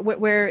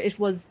 where it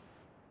was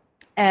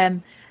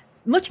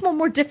much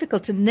more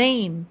difficult to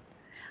name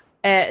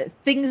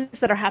things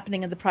that are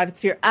happening in the private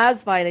sphere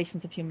as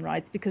violations of human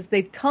rights, because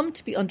they've come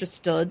to be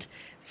understood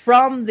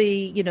from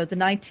the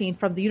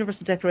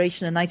Universal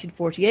Declaration in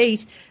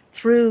 1948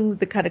 through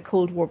the kind of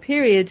Cold War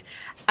period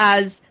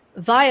as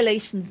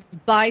violations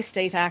by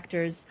state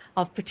actors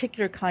of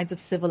particular kinds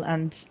of civil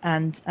and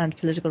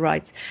political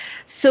rights.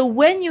 So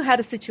when you had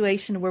a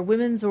situation where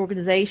women's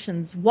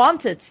organizations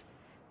wanted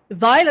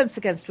violence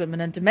against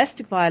women and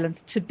domestic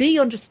violence to be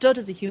understood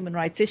as a human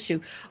rights issue,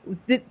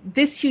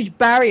 this huge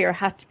barrier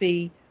had to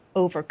be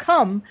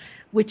overcome,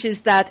 which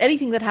is that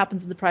anything that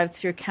happens in the private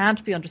sphere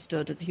can't be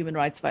understood as a human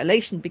rights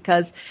violation,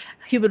 because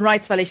human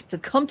rights violations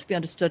have come to be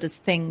understood as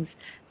things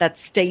that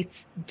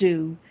states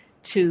do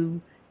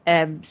to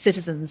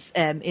citizens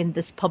in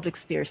this public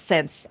sphere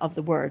sense of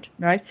the word,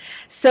 right?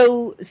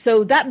 So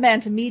that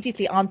meant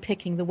immediately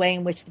unpicking the way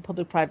in which the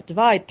public-private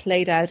divide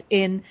played out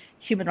in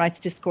human rights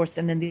discourse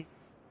and in the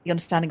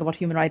understanding of what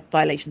human rights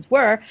violations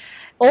were.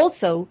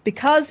 Also,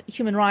 because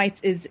human rights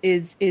is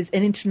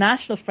an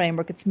international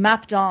framework, it's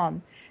mapped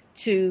on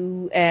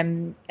to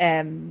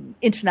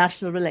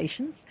international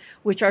relations,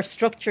 which are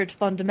structured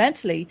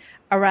fundamentally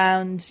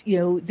around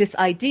this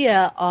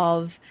idea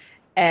of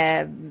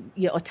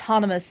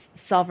autonomous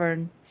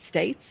sovereign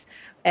states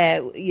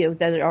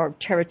that are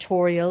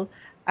territorial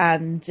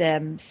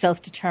and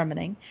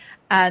self-determining,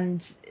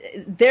 and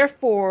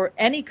therefore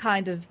any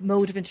kind of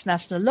mode of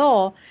international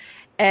law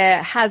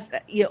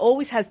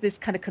always has this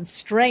kind of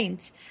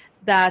constraint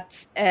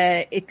that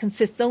it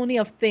consists only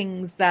of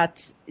things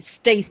that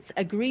states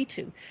agree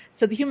to.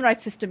 So the human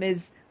rights system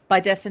is, by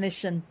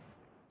definition,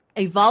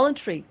 a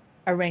voluntary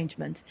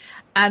arrangement,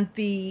 and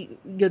the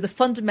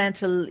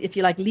fundamental, if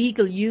you like,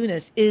 legal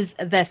unit is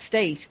the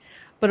state.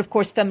 But of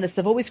course, feminists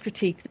have always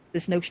critiqued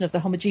this notion of the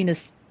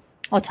homogeneous,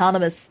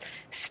 autonomous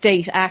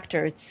state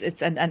actor.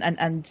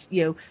 And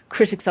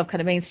critics of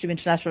kind of mainstream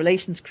international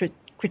relations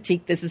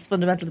critique this is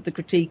fundamental to the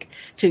critique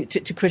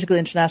to critical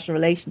international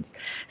relations.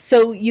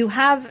 So you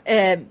have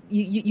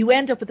you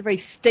end up with a very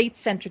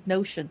state-centric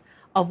notion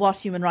of what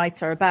human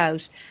rights are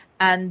about.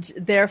 And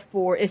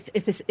therefore, if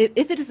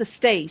it is a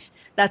state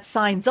that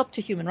signs up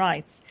to human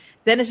rights,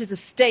 then it is a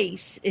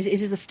state. It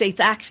is a state's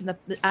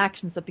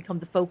actions that become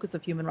the focus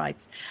of human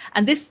rights.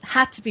 And this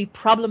had to be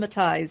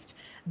problematized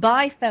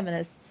by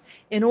feminists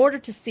in order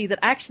to see that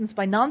actions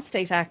by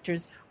non-state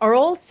actors are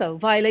also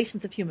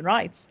violations of human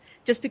rights,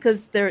 just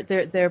because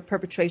they're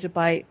perpetrated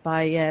by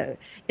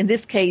in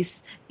this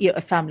case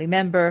a family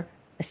member,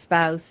 a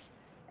spouse,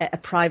 a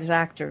private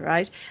actor,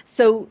 right?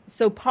 So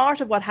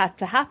part of what had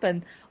to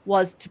happen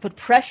was to put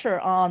pressure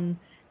on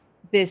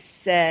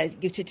this to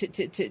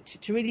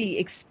really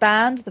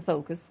expand the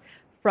focus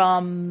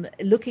from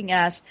looking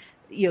at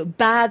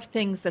bad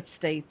things that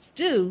states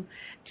do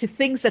to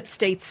things that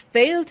states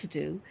fail to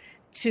do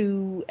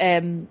to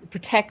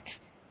protect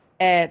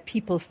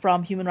people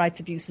from human rights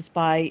abuses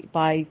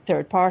by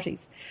third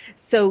parties.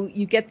 So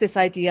you get this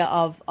idea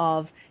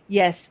of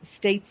yes,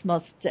 states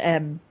must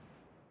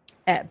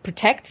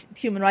protect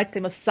human rights.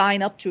 They must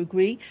sign up to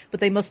agree, but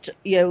they must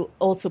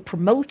also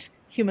promote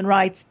human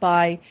rights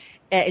by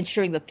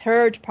ensuring that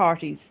third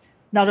parties,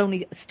 not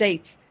only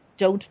states,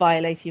 don't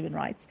violate human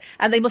rights.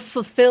 And they must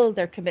fulfill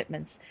their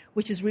commitments,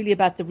 which is really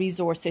about the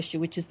resource issue,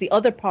 which is the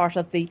other part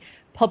of the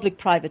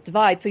public-private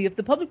divide. So you have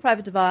the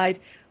public-private divide,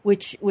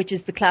 which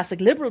is the classic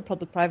liberal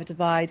public-private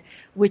divide,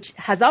 which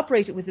has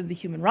operated within the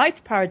human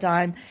rights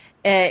paradigm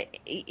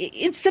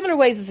in similar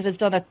ways as it has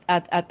done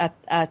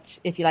at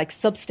if you like,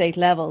 sub-state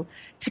level,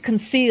 to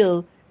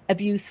conceal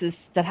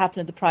abuses that happen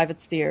in the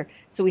private sphere.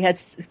 So we had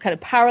kind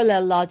of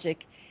parallel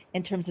logic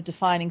in terms of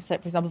defining, for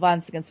example,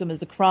 violence against women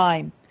as a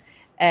crime,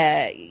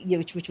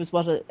 which was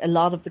what a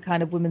lot of the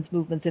kind of women's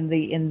movements in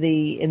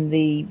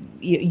the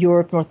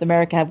Europe, North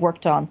America have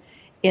worked on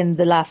in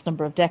the last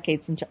number of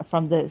decades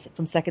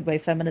from second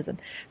wave feminism.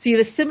 So you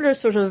have a similar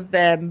sort of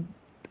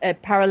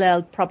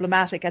parallel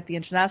problematic at the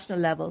international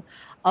level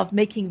of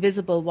making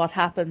visible what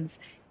happens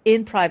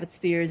in private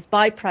spheres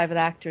by private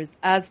actors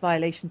as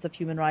violations of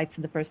human rights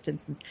in the first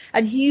instance.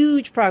 And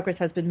huge progress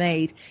has been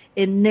made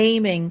in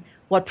naming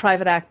what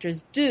private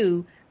actors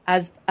do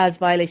as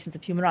violations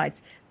of human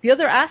rights. The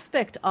other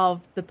aspect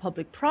of the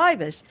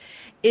public-private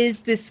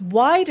is this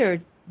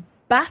wider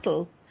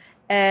battle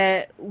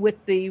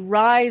with the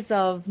rise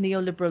of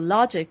neoliberal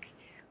logic,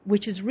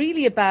 which is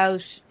really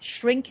about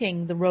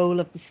shrinking the role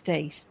of the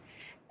state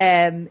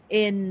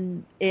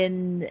in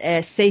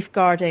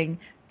safeguarding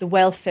the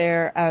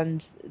welfare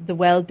and the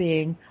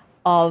well-being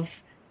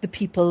of the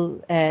people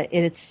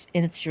in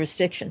its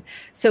jurisdiction.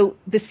 So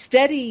the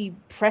steady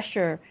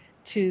pressure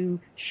to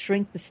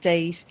shrink the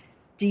state,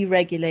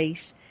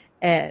 deregulate,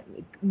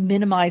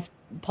 minimize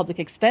public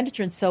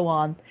expenditure, and so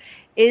on,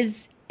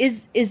 is a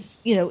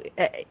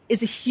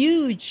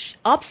huge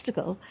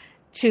obstacle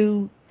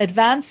to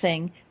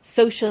advancing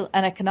social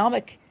and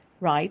economic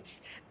rights,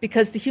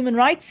 because the human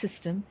rights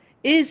system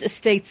is a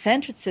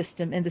state-centered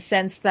system in the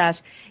sense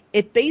that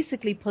it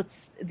basically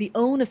puts the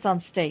onus on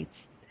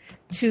states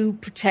to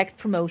protect,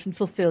 promote, and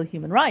fulfill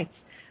human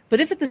rights. But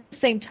if at the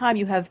same time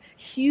you have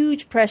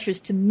huge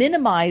pressures to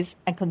minimize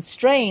and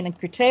constrain and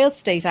curtail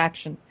state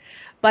action,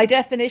 by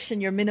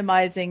definition you're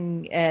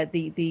minimizing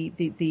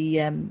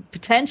the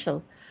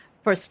potential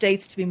for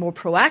states to be more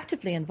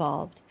proactively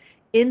involved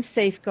in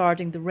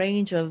safeguarding the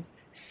range of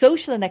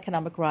social and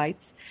economic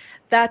rights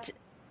that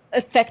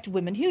affect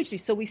women hugely.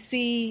 So we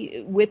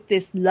see with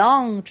this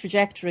long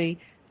trajectory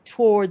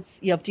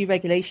towards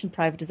deregulation,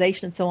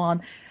 privatization, and so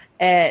on,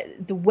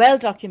 the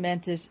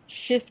well-documented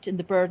shift in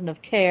the burden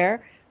of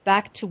care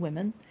back to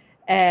women,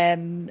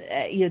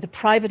 the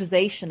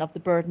privatization of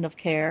the burden of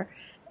care,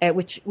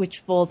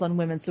 which falls on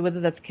women. So whether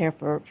that's care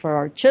for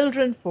our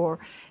children, for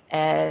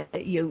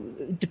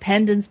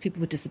dependents, people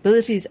with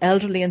disabilities,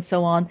 elderly, and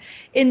so on.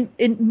 In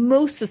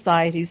most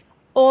societies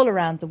all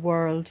around the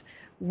world,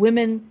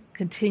 women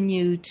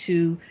continue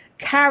to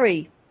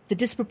carry the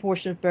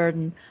disproportionate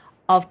burden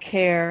of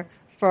care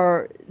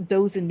for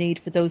those in need,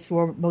 for those who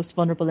are most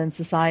vulnerable in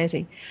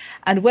society.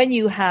 And when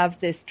you have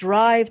this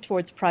drive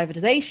towards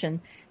privatization,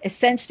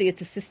 essentially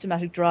it's a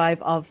systematic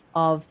drive of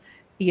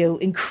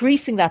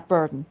increasing that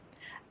burden,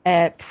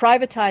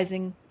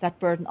 privatizing that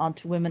burden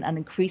onto women and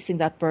increasing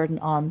that burden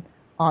on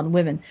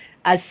women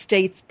as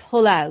states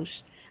pull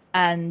out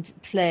and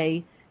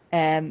play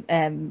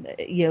an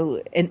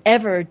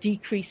ever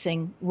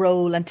decreasing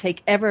role and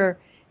take ever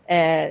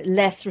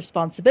less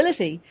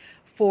responsibility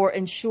for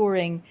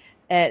ensuring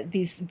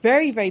these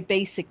very, very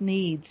basic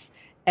needs,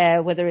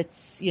 whether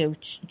it's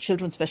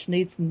children with special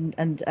needs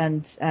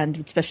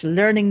and special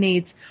learning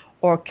needs,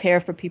 or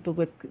care for people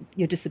with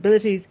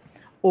disabilities,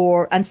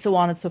 and so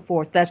on and so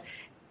forth. That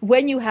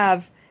when you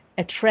have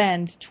a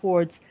trend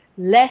towards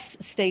less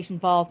state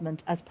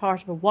involvement as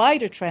part of a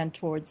wider trend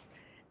towards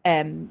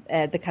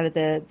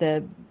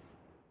the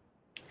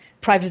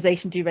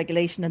privatization,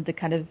 deregulation, and the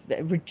kind of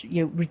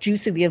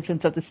reducing the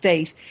influence of the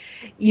state,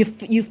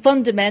 you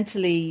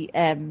fundamentally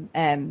are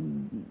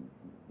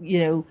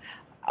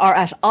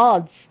at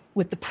odds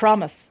with the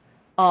promise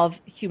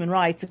of human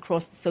rights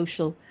across the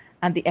social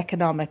and the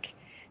economic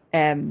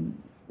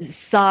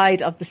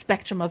side of the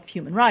spectrum of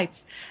human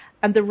rights.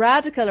 And the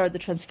radical or the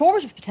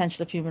transformative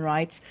potential of human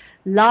rights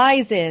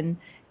lies in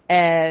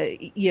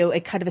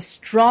a kind of a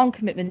strong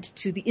commitment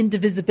to the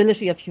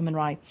indivisibility of human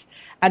rights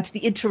and to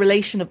the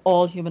interrelation of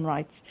all human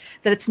rights,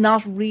 that it's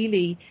not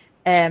really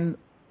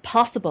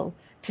possible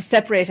to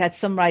separate out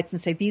some rights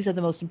and say these are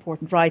the most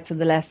important rights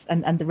and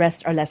the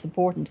rest are less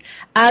important,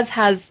 as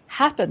has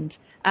happened,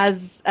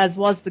 as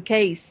was the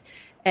case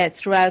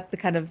throughout the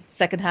kind of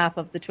second half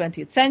of the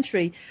 20th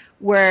century,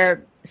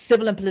 where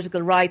civil and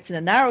political rights in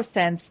a narrow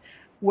sense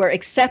were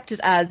accepted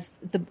as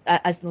the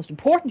most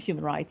important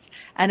human rights,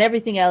 and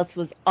everything else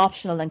was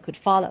optional and could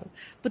follow.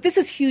 But this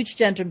has huge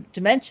gender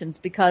dimensions,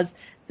 because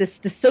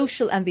the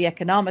social and the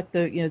economic,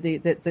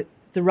 the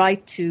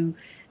right to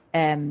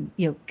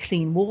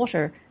clean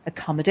water,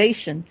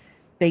 accommodation,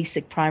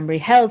 basic primary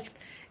health,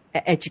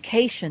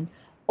 education,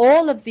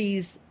 all of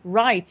these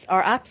rights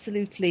are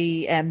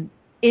absolutely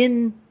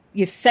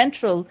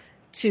central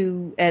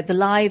to the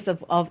lives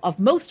of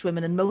most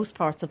women in most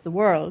parts of the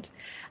world.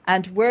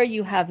 And where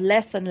you have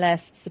less and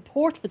less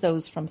support for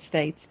those from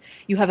states,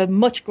 you have a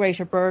much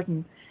greater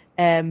burden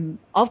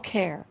of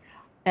care,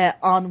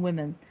 on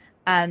women,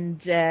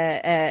 and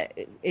an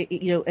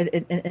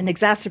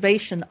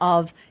exacerbation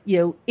of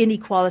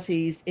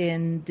inequalities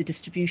in the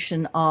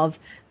distribution of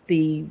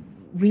the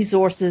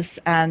resources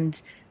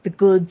and the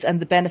goods and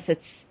the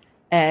benefits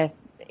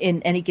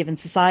in any given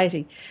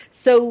society.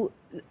 So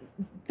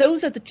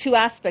those are the two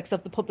aspects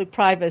of the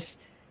public-private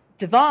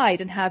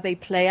divide and how they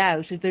play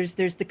out. There's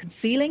the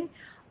concealing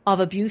of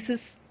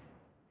abuses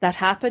that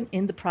happen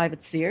in the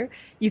private sphere.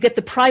 You get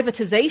the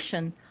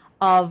privatization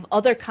of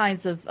other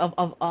kinds of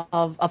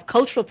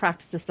cultural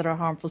practices that are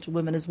harmful to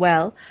women, as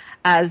well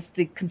as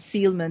the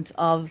concealment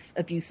of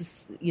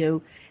abuses,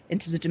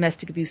 into the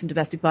domestic abuse and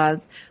domestic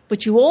violence.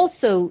 But you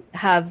also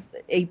have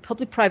a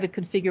public-private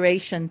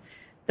configuration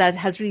that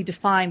has really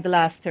defined the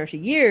last 30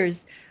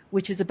 years,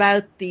 which is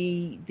about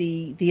the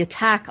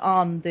attack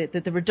on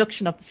the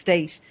reduction of the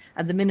state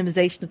and the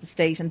minimization of the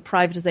state and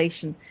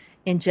privatization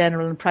in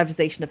general, and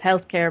privatization of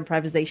healthcare and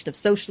privatization of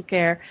social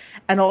care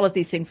and all of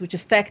these things, which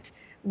affect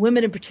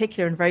women in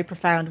particular in very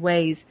profound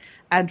ways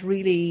and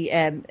really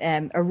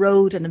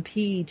erode and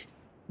impede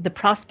the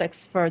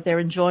prospects for their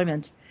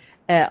enjoyment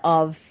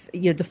of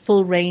the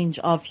full range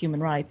of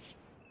human rights.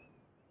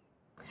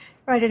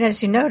 Right, and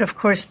as you note, of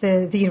course,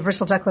 the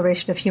Universal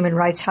Declaration of Human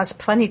Rights has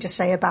plenty to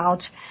say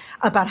about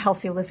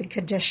healthy living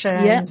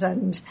conditions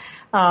and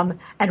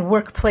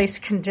workplace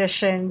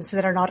conditions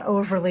that are not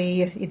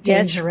overly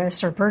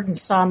dangerous or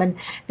burdensome, and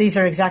these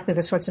are exactly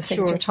the sorts of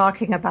things you're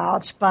talking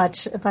about.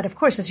 But of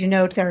course, as you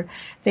note,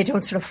 they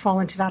don't sort of fall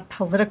into that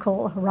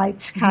political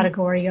rights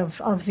category of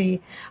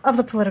the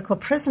political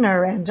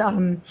prisoner,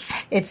 and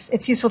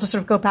it's useful to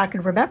sort of go back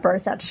and remember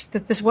that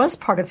this was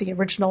part of the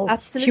original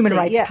human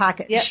rights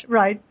package,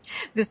 right?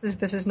 This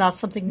is not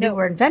something new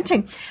we're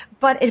inventing,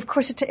 but of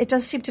course it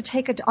does seem to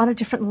take on a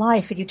different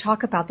life. And you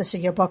talk about this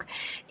in your book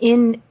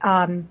in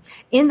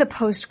the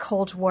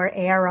post-Cold War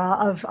era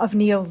of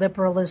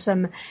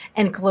neoliberalism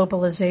and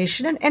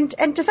globalization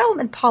and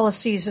development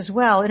policies as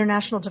well,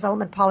 international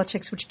development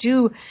politics, which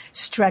do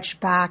stretch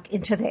back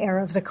into the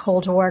era of the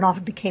Cold War and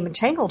often became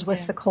entangled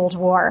with the Cold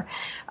War.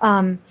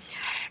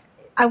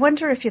 I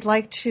wonder if you'd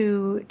like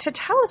to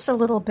tell us a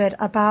little bit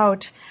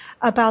about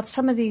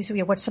some of these,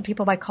 what some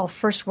people might call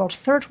first world,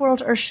 third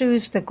world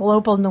issues, the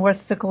global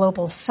north, the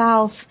global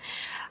south.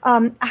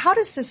 How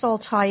does this all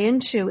tie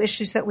into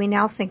issues that we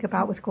now think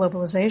about with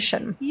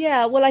globalization?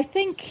 Yeah, well, I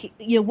think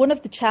one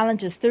of the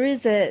challenges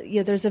there's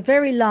a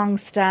very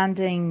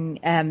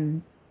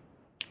long-standing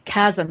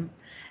chasm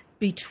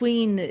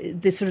between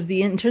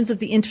in terms of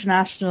the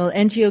international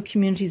NGO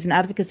communities and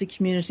advocacy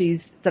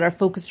communities that are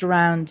focused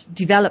around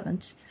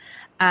development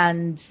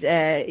and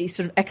sort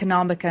of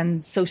economic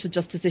and social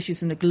justice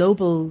issues in a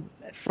global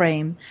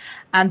frame,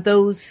 and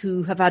those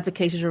who have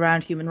advocated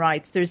around human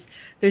rights. There's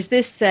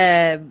this,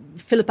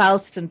 Philip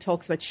Alston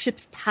talks about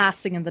ships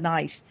passing in the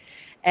night.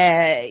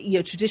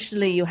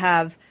 Traditionally you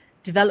have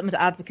development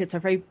advocates are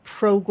very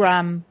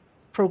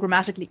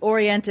programmatically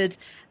oriented.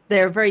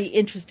 They're very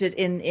interested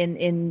in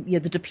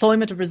the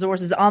deployment of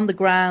resources on the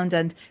ground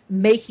and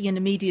making an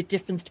immediate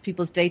difference to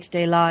people's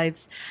day-to-day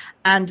lives.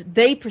 And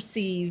they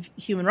perceive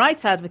human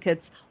rights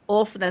advocates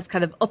often as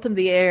kind of up in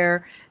the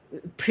air,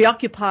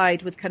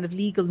 preoccupied with kind of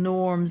legal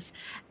norms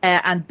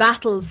and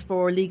battles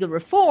for legal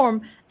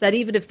reform that,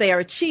 even if they are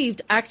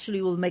achieved,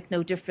 actually will make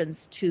no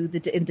difference in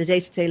the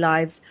day-to-day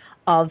lives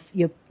of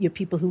your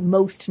people who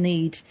most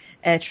need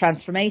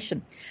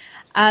transformation.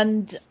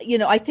 And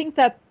I think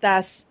that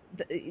this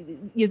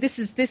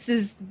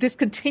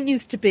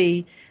continues to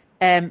be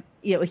a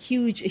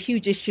huge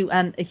issue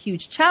and a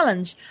huge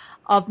challenge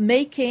of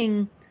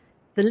making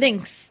the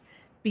links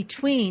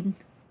between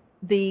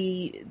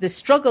the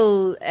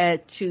struggle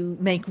to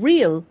make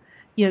real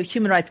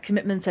human rights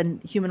commitments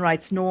and human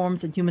rights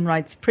norms and human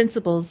rights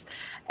principles,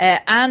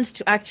 and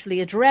to actually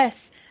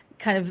address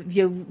kind of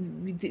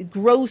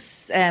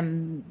gross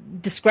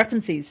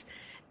discrepancies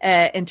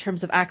in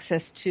terms of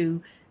access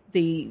to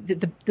the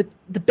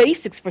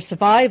basics for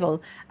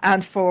survival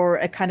and for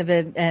a kind of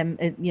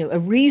a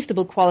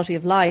reasonable quality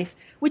of life,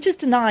 which is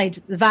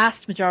denied the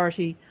vast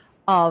majority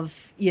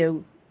of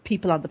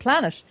people on the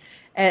planet.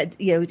 It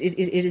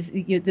is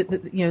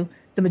the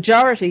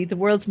majority, the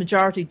world's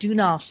majority, do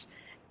not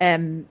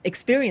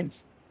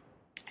experience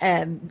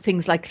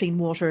things like clean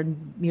water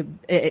and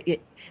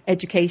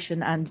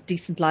education and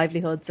decent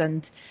livelihoods,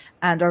 and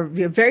are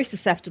very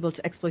susceptible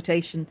to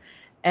exploitation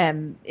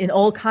in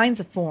all kinds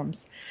of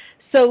forms.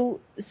 So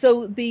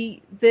the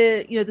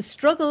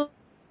struggle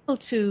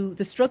to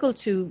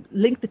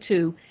link the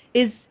two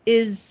is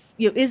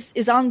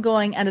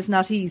ongoing and is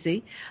not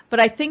easy. But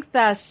I think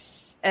that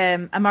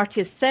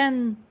Amartya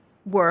Sen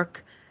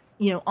work,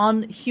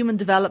 on human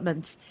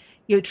development,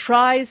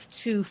 tries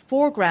to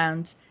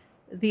foreground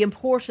the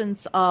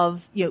importance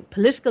of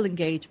political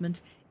engagement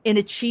in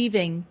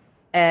achieving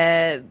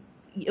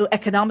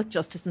economic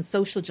justice and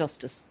social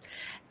justice.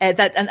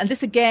 And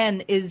this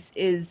again is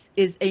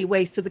a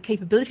way. So the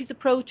capabilities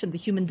approach and the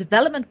human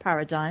development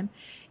paradigm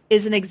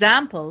is an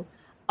example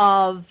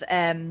of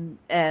the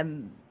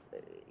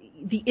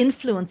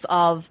influence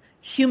of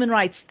human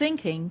rights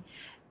thinking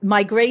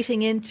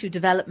migrating into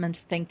development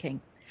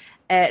thinking.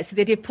 So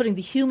the idea of putting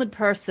the human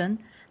person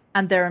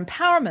and their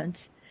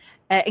empowerment,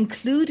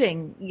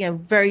 including,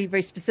 very,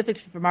 very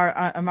specifically from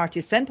our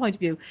Amartya Sen point of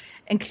view,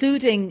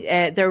 including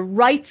their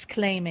rights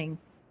claiming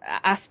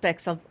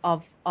aspects of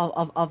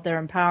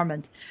their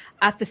empowerment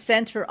at the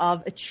center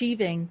of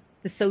achieving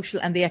the social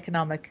and the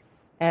economic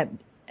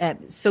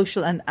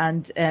social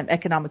and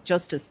economic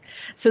justice.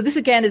 So this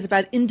again is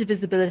about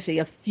indivisibility,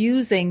 of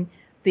fusing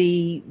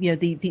the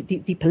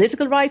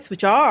political rights,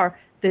 which are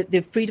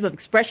the freedom of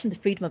expression, the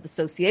freedom of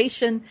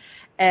association,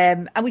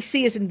 and we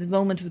see it in the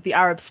moment with the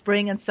Arab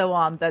Spring and so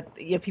on, that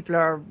people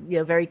are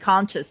very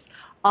conscious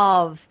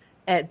of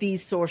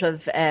these sort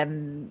of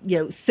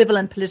civil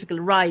and political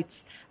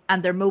rights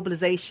and their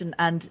mobilization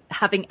and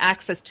having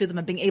access to them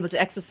and being able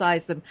to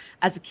exercise them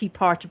as a key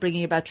part to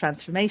bringing about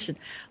transformation.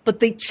 But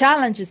the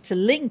challenge is to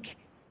link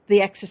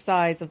the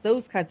exercise of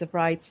those kinds of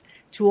rights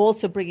to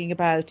also bringing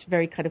about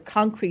very kind of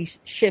concrete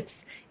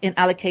shifts in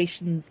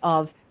allocations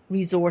of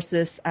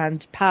resources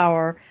and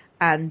power,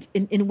 and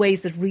in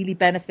ways that really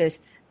benefit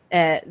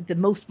the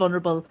most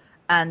vulnerable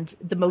and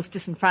the most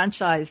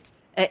disenfranchised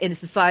in a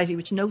society,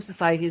 which no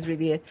society has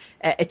really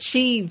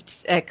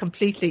achieved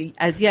completely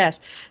as yet.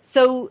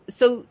 So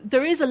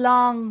there is a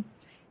long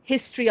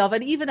history of,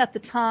 and even at the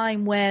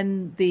time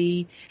when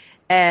the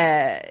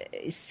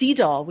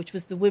CEDAW, which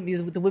was the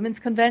Women's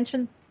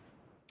Convention,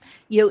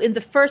 in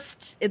the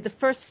first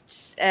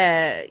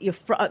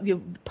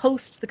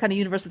post the kind of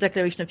Universal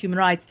Declaration of Human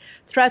Rights,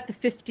 throughout the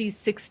 50s,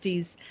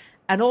 60s,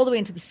 and all the way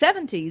into the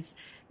 70s,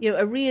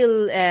 a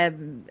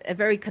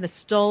very kind of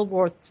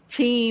stalwart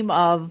team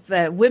of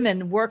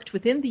women worked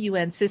within the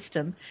UN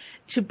system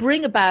to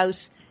bring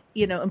about,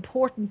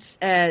 important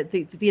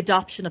the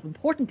adoption of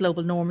important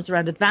global norms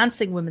around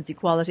advancing women's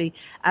equality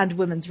and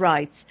women's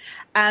rights.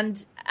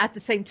 And at the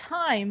same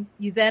time,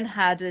 you then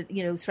had,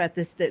 throughout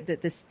the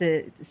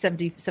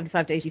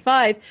 75 to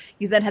 85,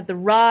 you then had the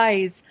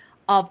rise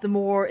of the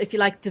more, if you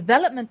like,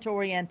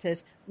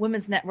 development-oriented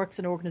women's networks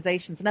and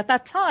organizations. And at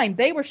that time,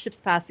 they were ships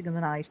passing in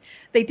the night.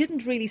 They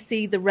didn't really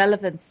see the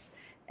relevance,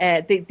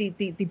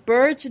 the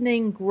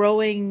burgeoning,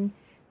 growing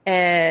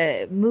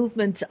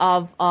movement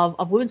of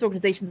women's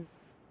organizations,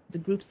 the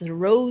groups that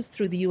arose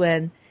through the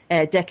UN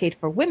Decade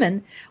for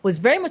Women, was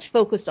very much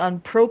focused on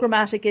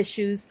programmatic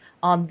issues,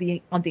 on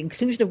the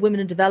inclusion of women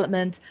in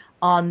development,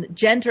 on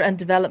gender and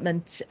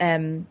development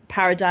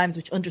paradigms,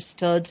 which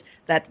understood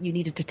that you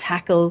needed to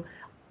tackle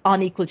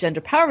unequal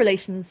gender power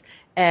relations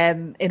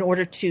in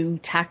order to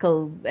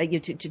tackle,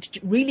 to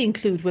really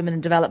include women in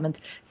development.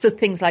 So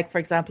things like, for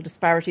example,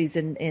 disparities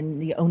in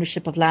the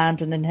ownership of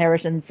land and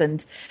inheritance,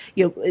 and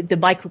the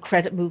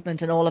microcredit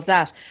movement and all of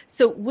that.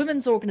 So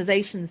women's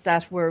organizations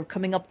that were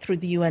coming up through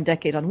the UN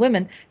Decade on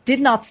Women did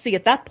not see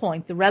at that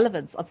point the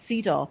relevance of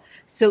CEDAW.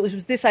 So it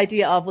was this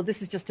idea of, well,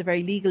 this is just a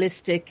very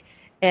legalistic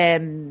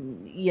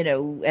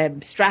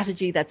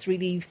strategy that's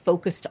really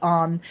focused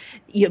on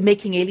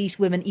making elite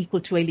women equal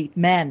to elite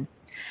men.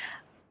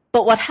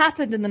 But what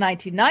happened in the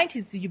 1990s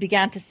is you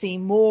began to see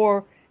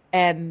more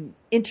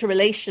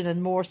interrelation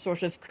and more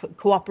sort of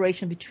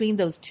cooperation between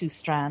those two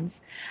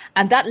strands.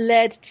 And that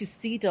led to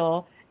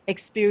CEDAW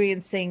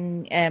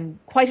experiencing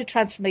quite a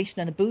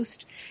transformation and a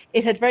boost.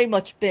 It had very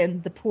much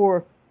been the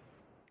poor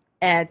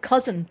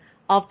cousin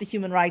of the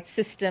human rights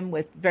system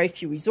with very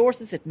few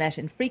resources. It met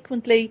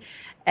infrequently.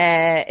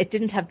 It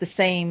didn't have the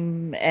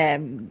same,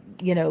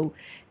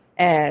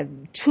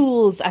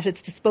 tools at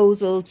its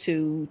disposal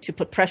to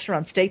put pressure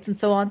on states and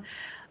so on.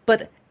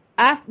 But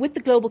with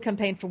the Global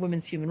Campaign for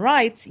Women's Human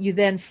Rights, you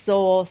then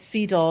saw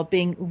CEDAW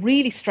being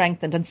really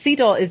strengthened. And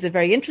CEDAW is a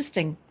very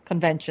interesting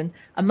convention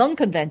among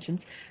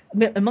conventions,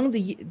 among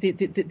the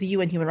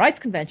UN Human Rights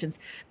Conventions,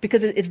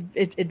 because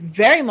it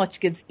very much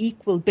gives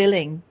equal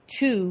billing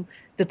to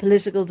the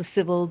political, the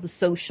civil, the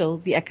social,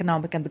 the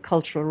economic, and the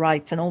cultural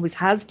rights, and always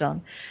has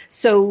done.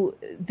 So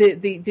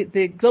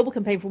the Global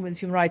Campaign for Women's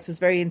Human Rights was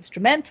very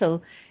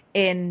instrumental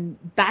in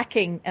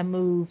backing a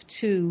move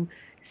to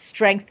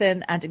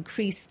strengthen and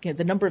increase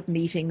the number of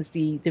meetings,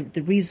 the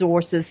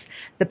resources,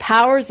 the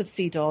powers of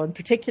CEDAW, in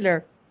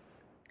particular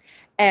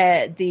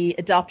the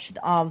adoption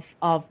of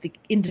the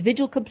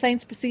individual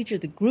complaints procedure,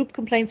 the group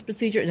complaints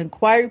procedure, an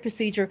inquiry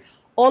procedure.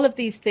 All of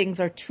these things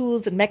are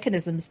tools and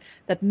mechanisms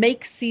that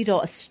make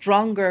CEDAW a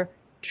stronger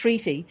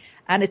treaty.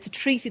 And it's a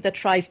treaty that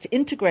tries to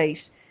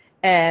integrate,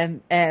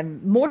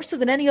 more so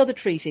than any other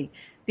treaty,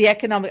 the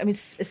economic,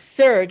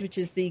 CERD, which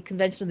is the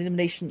Convention on the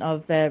Elimination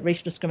of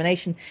Racial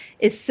Discrimination,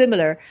 is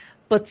similar.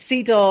 But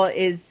CEDAW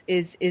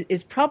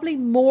is probably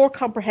more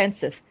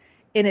comprehensive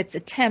in its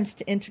attempts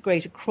to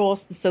integrate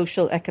across the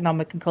social,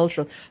 economic, and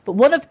cultural. But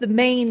one of the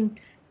main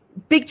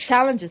big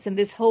challenges in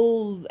this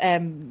whole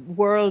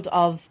world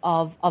of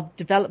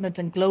development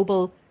and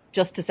global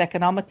justice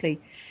economically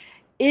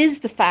is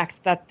the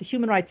fact that the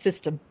human rights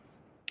system,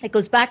 it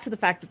goes back to the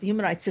fact that the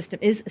human rights system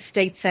is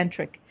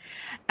state-centric,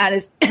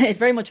 and it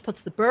very much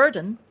puts the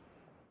burden,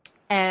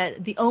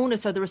 the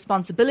onus or the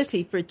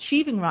responsibility for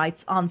achieving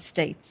rights on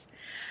states.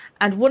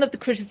 And one of the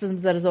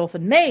criticisms that is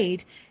often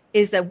made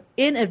is that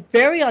in a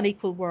very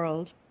unequal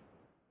world,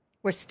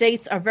 where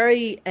states are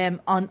very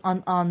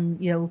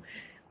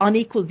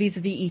unequal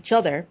vis-a-vis each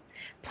other,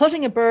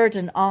 putting a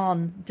burden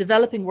on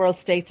developing world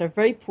states or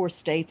very poor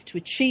states to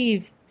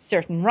achieve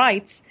certain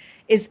rights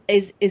is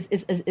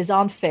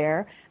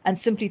unfair and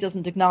simply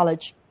doesn't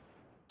acknowledge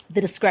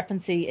the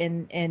discrepancy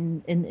in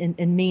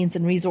means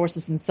and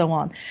resources and so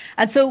on.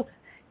 And so,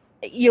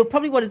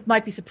 probably what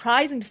might be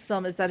surprising to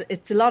some is that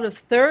it's a lot of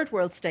third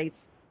world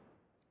states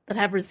that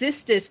have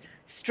resisted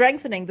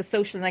strengthening the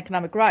social and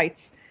economic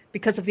rights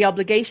because of the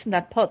obligation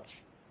that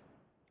puts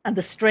and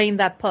the strain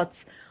that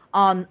puts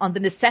on the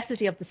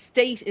necessity of the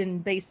state in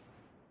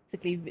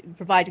basically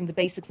providing the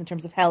basics in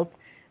terms of health,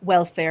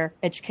 welfare,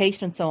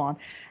 education, and so on.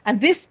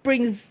 And this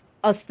brings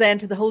us then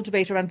to the whole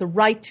debate around the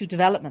right to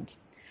development.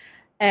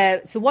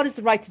 So what is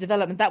the right to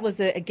development? That was,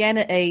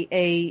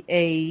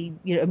 a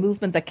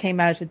movement that came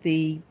out of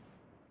the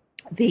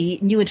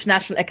new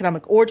international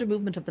economic order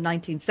movement of the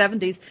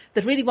 1970s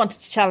that really wanted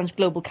to challenge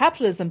global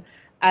capitalism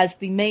as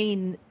the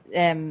main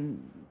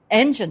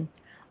engine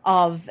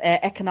of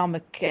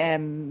economic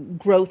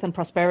growth and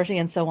prosperity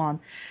and so on.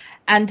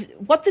 And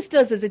what this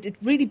does is it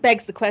really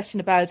begs the question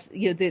about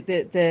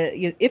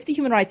if the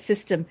human rights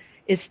system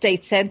is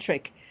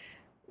state-centric,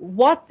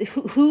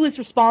 who is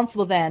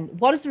responsible then?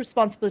 What is the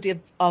responsibility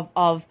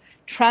of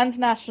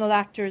transnational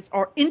actors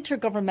or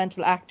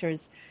intergovernmental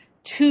actors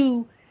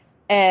to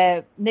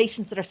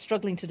nations that are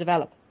struggling to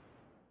develop?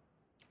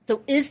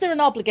 So is there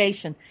an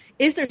obligation?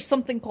 Is there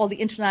something called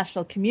the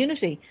international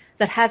community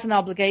that has an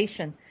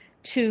obligation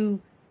to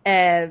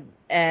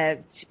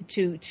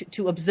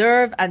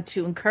observe and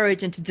to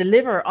encourage and to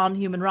deliver on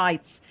human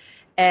rights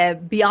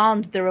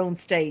beyond their own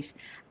state?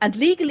 And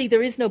legally,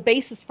 there is no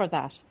basis for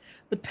that.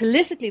 But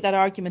politically, that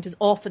argument is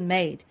often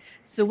made.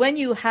 So when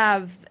you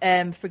have,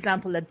 for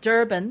example, at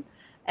Durban,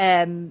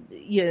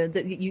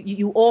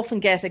 you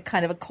often get a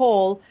kind of a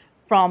call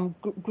from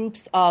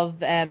groups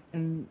of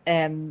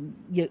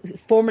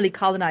formerly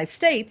colonized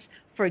states,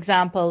 for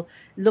example,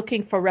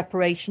 looking for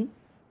reparation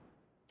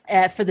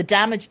for the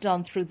damage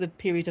done through the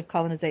period of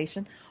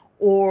colonization,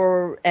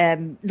 or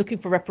looking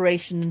for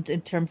reparation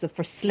in terms of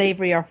for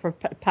slavery or for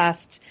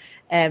past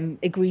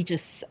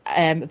egregious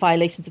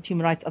violations of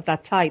human rights of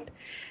that type.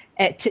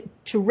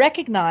 To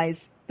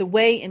recognize the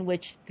way in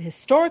which the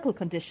historical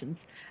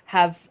conditions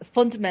have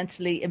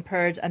fundamentally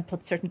impaired and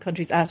put certain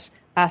countries at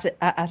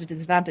a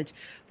disadvantage.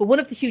 But one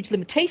of the huge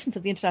limitations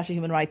of the international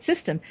human rights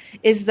system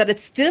is that it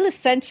still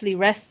essentially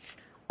rests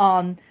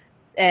on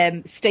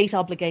state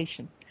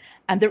obligation,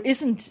 and it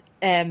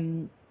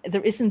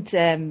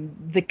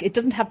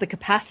doesn't have the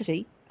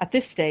capacity at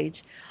this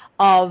stage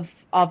of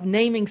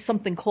naming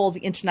something called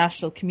the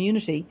international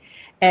community,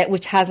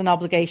 which has an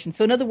obligation.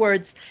 So in other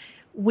words,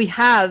 we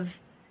have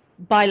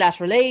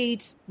bilateral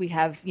aid, we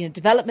have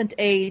development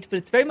aid, but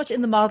it's very much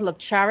in the model of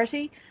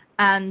charity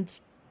and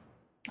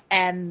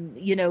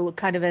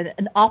kind of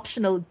an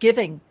optional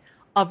giving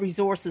of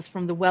resources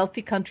from the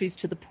wealthy countries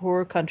to the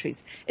poorer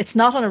countries. It's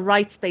not on a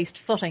rights-based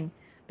footing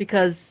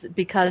because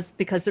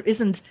there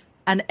isn't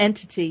an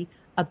entity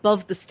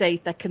above the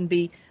state that can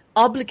be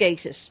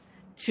obligated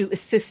to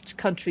assist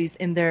countries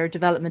in their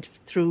development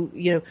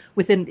through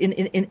within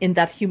in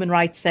that human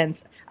rights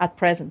sense at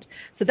present.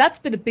 So that's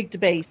been a big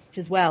debate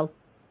as well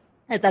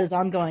that is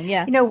ongoing.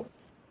 Yeah.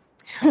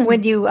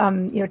 When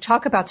you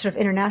talk about sort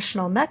of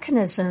international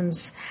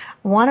mechanisms,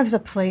 one of the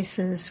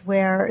places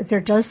where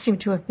there does seem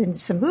to have been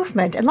some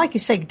movement, and like you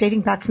say,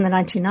 dating back from the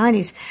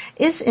 1990s,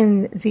 is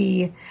in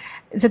the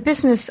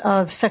business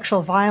of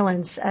sexual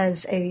violence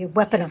as a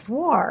weapon of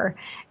war.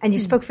 And you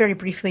spoke very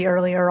briefly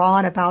earlier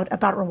on about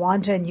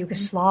Rwanda and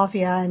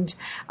Yugoslavia and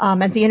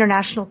the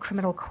International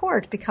Criminal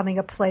Court becoming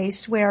a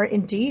place where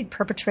indeed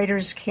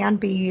perpetrators can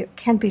be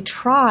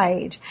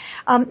tried.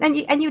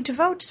 And you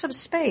devote some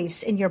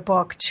space in your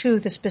book to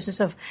this business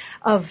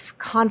of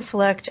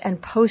conflict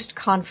and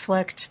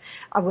post-conflict,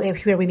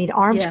 where we mean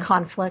armed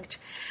conflict,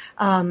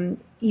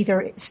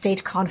 either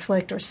state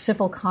conflict or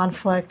civil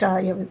conflict,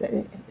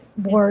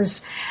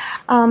 wars.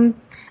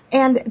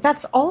 And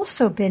that's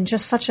also been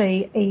just such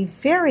a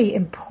very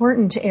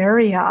important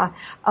area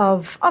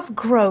of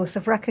growth,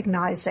 of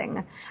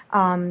recognizing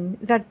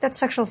that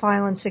sexual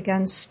violence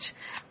against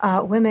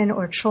women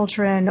or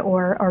children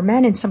or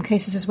men in some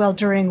cases as well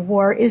during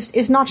war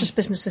is not just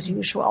business as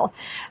usual,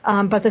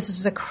 but this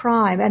is a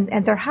crime.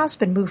 And there has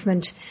been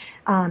movement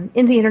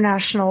in the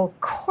international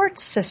court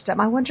system.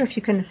 I wonder if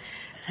you can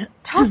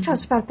talk to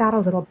us about that a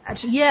little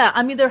bit. Yeah,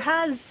 I mean, there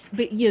has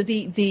been,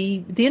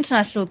 the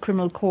International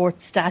Criminal Court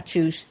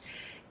statute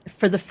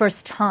for the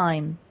first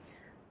time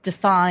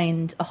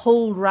defined a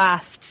whole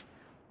raft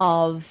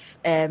of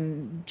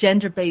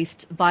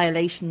gender-based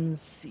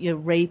violations,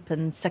 rape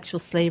and sexual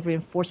slavery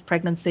and forced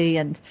pregnancy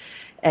and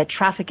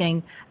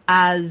trafficking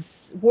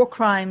as war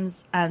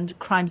crimes and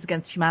crimes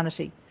against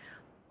humanity.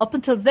 Up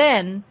until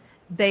then,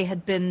 they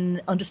had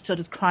been understood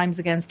as crimes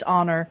against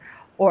honor,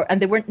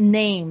 and they weren't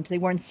named, they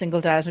weren't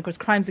singled out. And of course,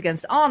 crimes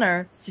against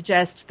honor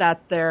suggest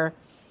that they're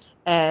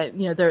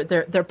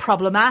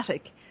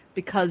problematic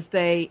because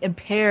they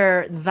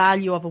impair the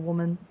value of a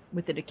woman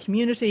within a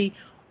community,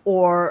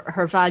 or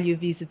her value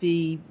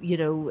vis-a-vis,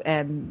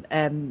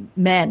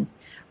 men,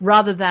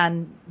 rather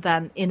than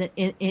in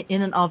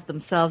and of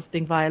themselves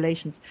being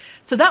violations.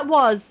 So that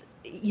was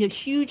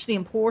hugely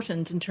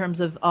important in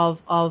terms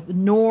of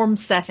norm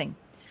setting.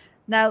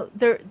 Now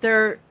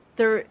there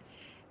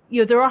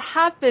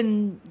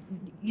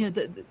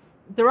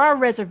are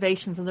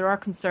reservations and there are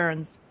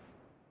concerns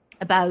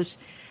about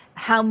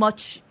how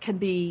much can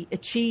be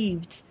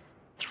achieved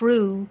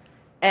through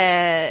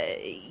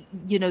if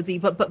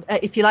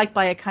you like,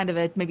 by a kind of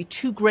a maybe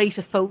too great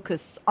a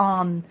focus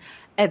on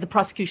the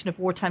prosecution of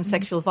wartime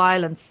sexual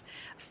violence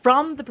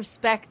from the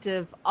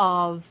perspective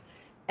of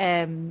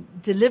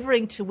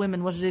delivering to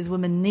women what it is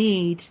women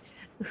need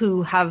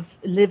who have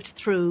lived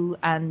through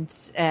and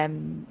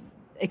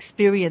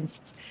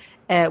experienced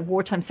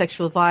wartime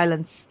sexual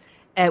violence,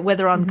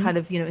 whether on kind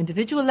of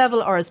individual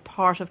level or as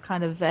part of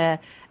kind of a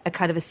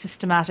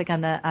systematic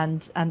and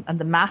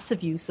the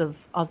massive use of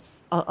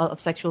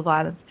sexual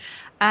violence.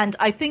 And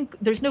I think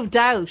there's no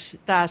doubt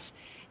that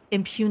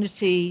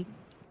impunity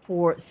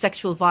for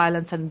sexual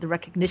violence and the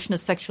recognition of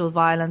sexual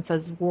violence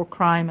as war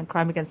crime and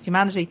crime against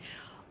humanity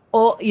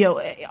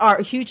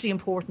are hugely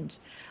important.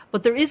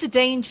 But there is a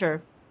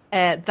danger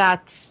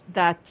that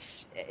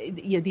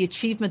the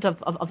achievement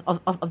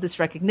of this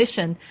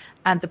recognition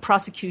and the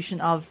prosecution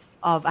of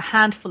a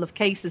handful of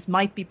cases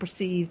might be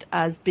perceived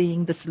as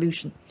being the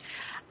solution.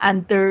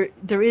 And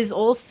there is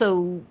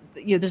also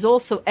there's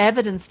also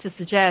evidence to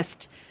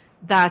suggest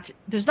that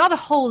there's not a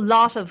whole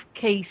lot of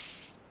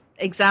case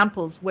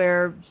examples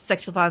where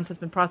sexual violence has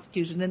been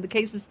prosecuted. And in the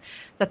cases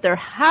that there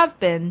have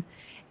been,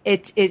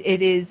 it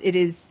is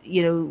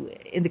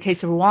in the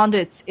case of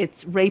Rwanda,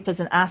 it's rape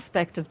as an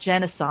aspect of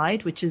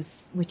genocide, which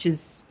is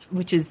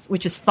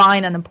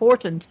fine and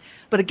important,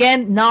 but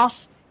again,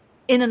 not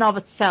in and of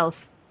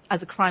itself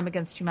as a crime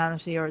against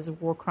humanity or as a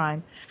war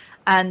crime.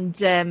 And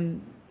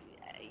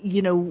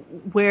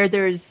where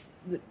there's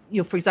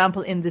for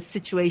example, in the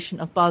situation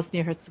of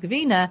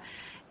Bosnia-Herzegovina,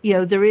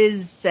 there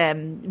is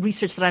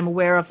research that I'm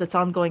aware of that's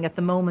ongoing at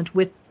the moment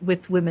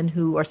with women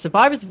who are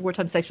survivors of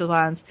wartime sexual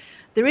violence.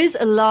 There is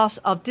a lot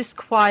of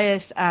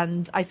disquiet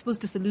and, I suppose,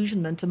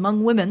 disillusionment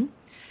among women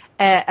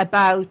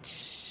about,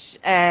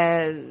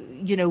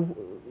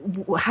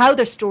 how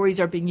their stories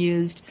are being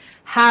used,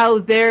 how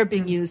they're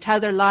being used, how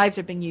their lives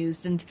are being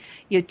used. And,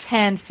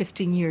 10,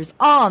 15 years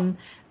on,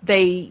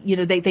 they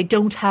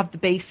don't have the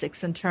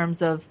basics in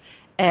terms of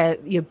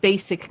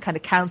basic kind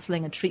of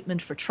counselling and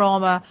treatment for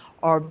trauma,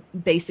 or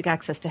basic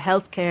access to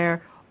healthcare,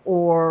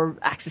 or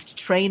access to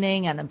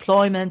training and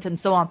employment, and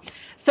so on.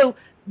 So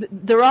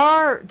there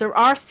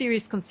are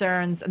serious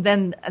concerns, and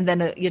then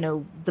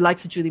the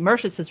likes of Julie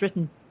Mertes has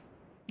written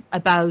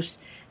about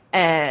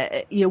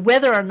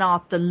whether or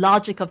not the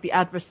logic of the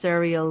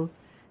adversarial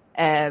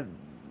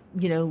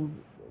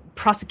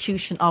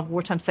prosecution of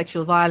wartime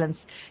sexual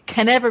violence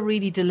can ever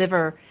really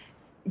deliver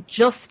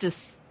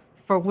justice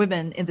for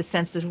women in the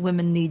sense that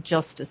women need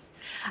justice.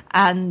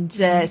 And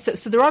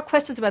so there are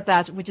questions about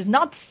that, which is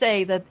not to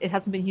say that it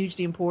hasn't been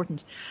hugely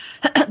important.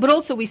 But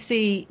also we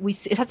see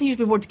it hasn't hugely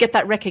been important to get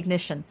that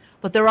recognition.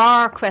 But there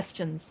are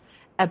questions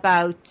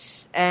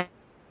about,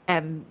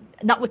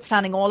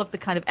 notwithstanding all of the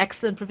kind of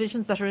excellent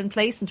provisions that are in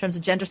place in terms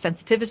of gender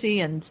sensitivity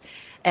and,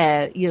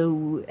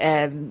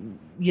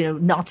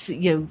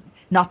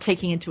 not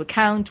taking into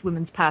account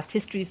women's past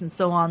histories and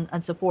so on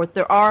and so forth.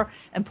 There are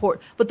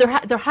important, but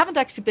there haven't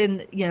actually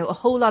been, a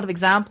whole lot of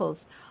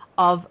examples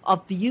of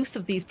the use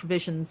of these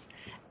provisions.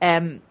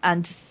 And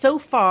so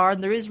far,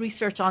 and there is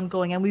research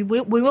ongoing, and we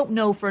won't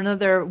know for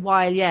another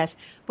while yet,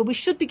 but we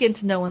should begin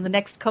to know in the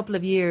next couple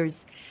of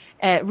years,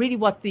 really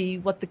what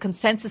the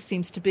consensus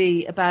seems to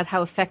be about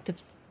how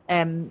effective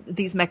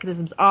these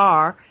mechanisms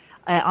are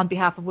on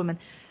behalf of women.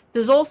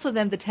 There's also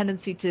then the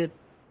tendency to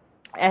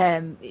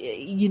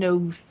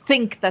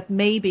think that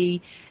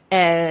maybe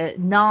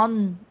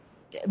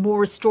more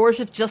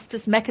restorative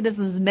justice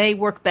mechanisms may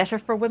work better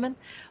for women,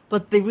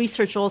 but the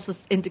research also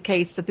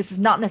indicates that this is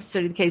not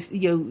necessarily the case.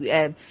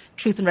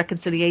 Truth and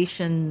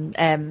reconciliation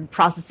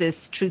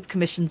processes, truth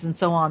commissions, and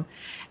so on,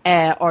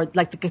 or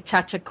like the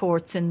Gacaca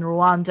courts in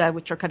Rwanda,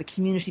 which are kind of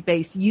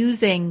community-based,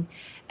 using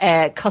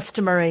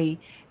customary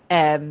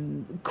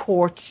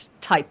court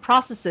type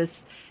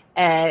processes.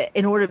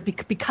 In order,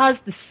 because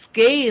the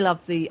scale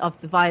of the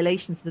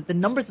violations, the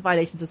numbers of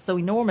violations are so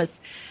enormous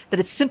that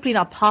it's simply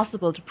not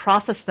possible to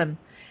process them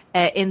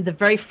in the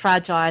very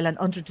fragile and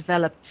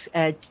underdeveloped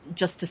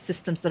justice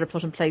systems that are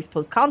put in place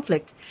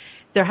post-conflict.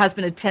 There has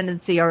been a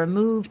tendency or a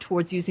move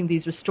towards using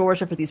these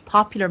restorative or these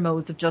popular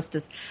modes of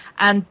justice.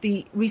 And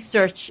the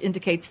research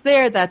indicates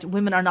there that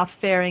women are not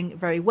faring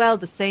very well.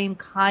 The same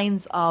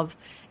kinds of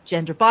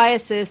gender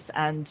biases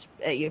and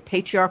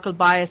patriarchal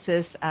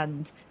biases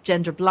and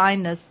gender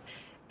blindness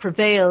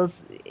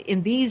prevails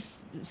in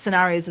these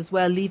scenarios as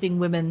well, leaving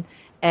women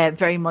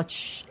very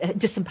much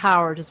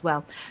disempowered as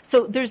well.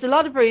 So there's a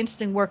lot of very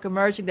interesting work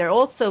emerging there.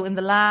 Also, in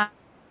the last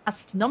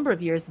last number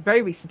of years,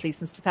 very recently,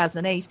 since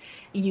 2008,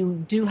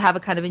 you do have a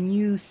kind of a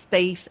new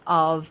spate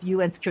of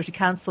UN Security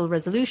Council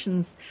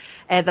resolutions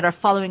that are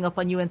following up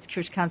on UN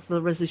Security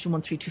Council Resolution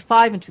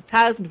 1325 in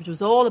 2000, which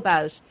was all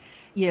about,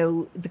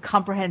 the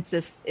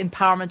comprehensive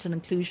empowerment and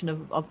inclusion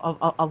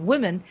of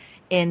women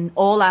in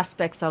all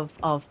aspects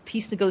of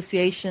peace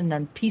negotiation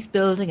and peace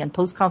building and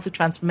post-conflict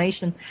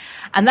transformation.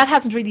 And that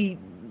hasn't really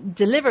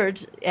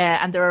delivered,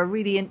 and there are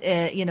really,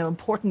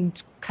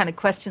 important kind of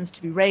questions to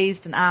be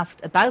raised and asked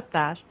about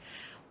that.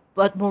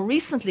 But more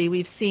recently,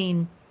 we've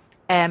seen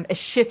a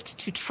shift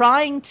to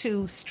trying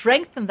to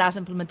strengthen that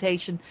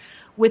implementation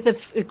with a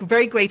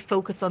very great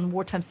focus on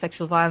wartime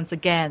sexual violence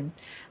again.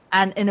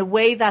 And in a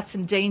way that's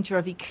in danger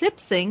of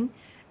eclipsing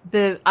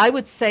I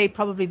would say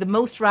probably the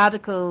most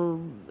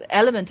radical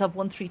element of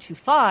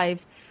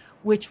 1325,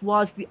 which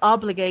was the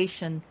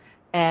obligation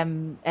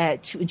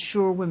to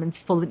ensure women's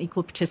full and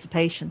equal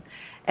participation,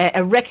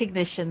 a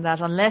recognition that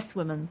unless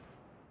women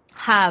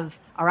are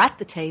at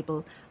the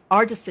table,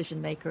 are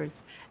decision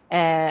makers,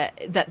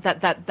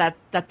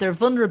 that their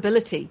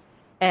vulnerability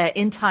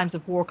in times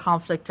of war,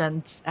 conflict,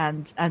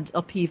 and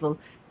upheaval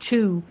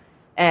to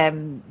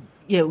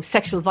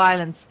sexual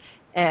violence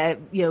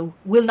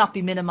will not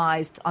be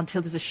minimized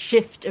until there's a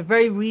shift, a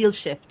very real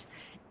shift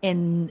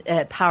in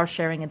power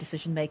sharing and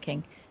decision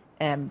making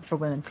for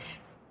women.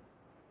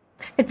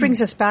 It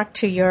brings us back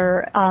to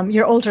your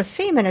older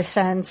theme, in a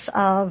sense,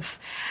 of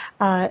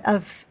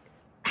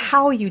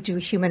how you do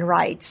human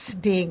rights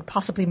being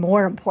possibly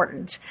more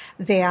important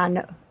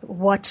than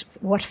what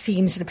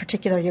themes in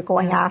particular you're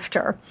going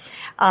after,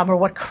 or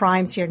what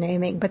crimes you're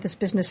naming, but this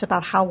business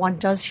about how one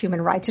does human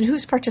rights and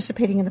who's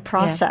participating in the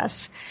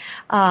process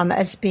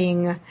as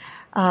being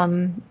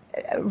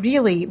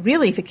really,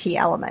 really the key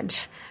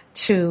element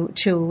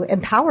to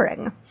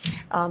empowering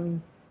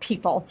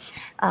people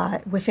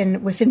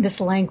within this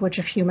language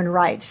of human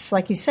rights,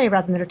 like you say,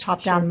 rather than a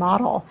top-down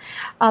model.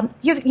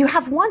 You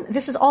have one.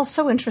 This is all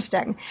so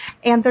interesting,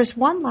 and there's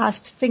one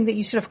last thing that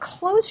you sort of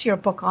close your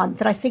book on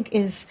that I think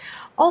is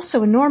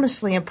also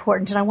enormously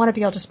important, and I want to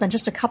be able to spend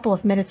just a couple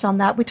of minutes on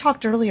that. We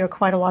talked earlier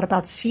quite a lot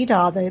about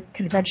CEDAW, the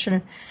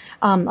Convention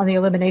on the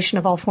Elimination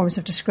of All Forms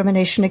of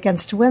Discrimination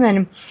Against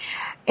Women,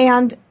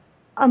 and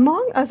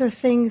among other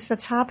things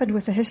that's happened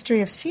with the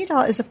history of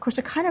CEDAW is, of course,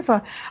 a kind of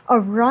a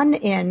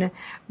run-in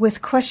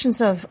with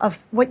questions of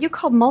what you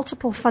call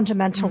multiple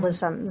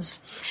fundamentalisms,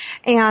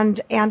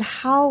 and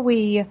how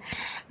we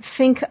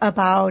think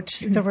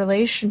about the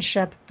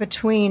relationship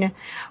between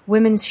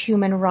women's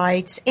human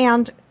rights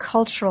and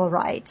cultural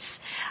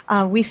rights.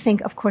 We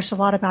think, of course, a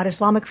lot about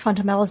Islamic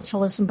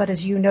fundamentalism, but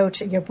as you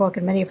note in your book,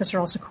 and many of us are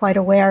also quite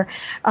aware,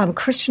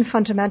 Christian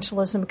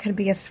fundamentalism can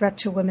be a threat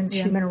to women's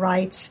human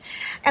rights.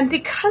 And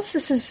because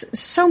this is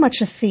so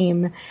much a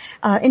theme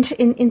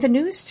in the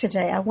news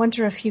today, I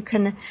wonder if you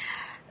can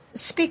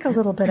speak a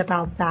little bit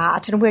about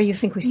that and where you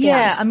think we stand.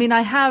 Yeah, I mean,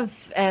 I have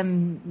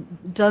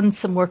done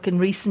some work in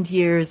recent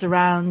years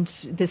around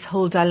this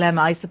whole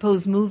dilemma. I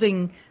suppose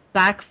moving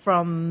back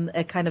from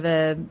a kind of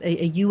a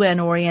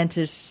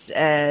UN-oriented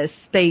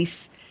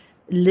space,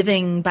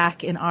 living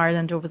back in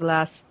Ireland over the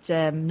last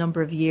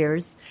number of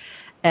years,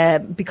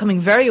 becoming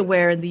very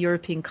aware in the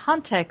European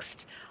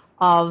context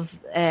of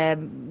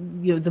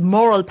the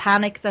moral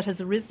panic that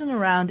has arisen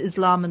around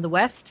Islam in the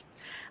West,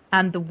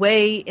 and the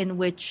way in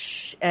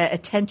which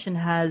attention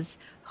has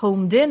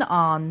homed in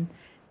on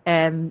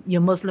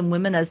Muslim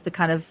women as the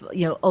kind of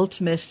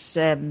ultimate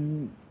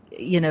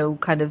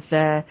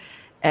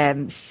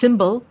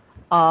symbol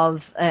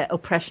of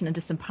oppression and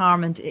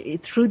disempowerment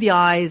through the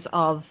eyes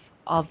of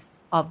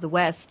the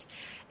West.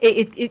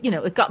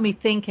 It got me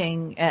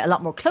thinking a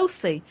lot more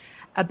closely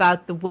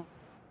about the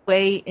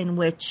way in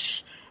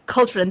which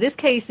culture, in this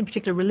case in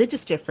particular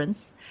religious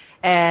difference,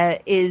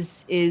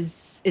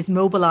 is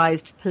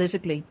mobilized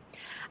politically.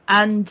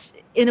 And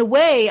in a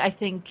way, I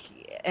think,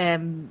 I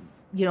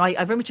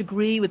very much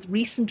agree with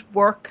recent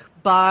work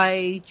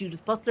by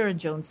Judith Butler and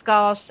Joan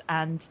Scott,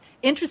 and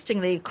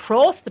interestingly,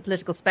 across the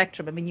political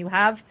spectrum. I mean, you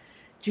have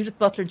Judith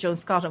Butler and Joan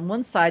Scott on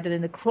one side, and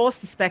then across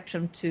the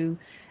spectrum to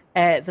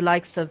the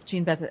likes of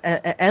Jean Beth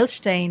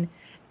Elshtain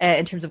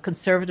in terms of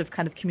conservative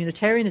kind of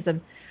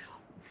communitarianism.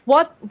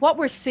 What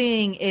we're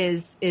seeing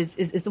is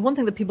the one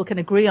thing that people can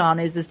agree on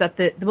is that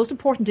the most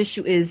important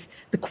issue is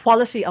the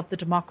quality of the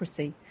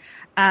democracy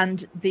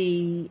and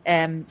the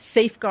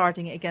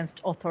safeguarding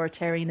against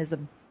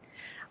authoritarianism.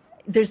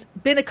 There's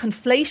been a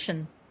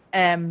conflation,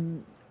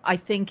 I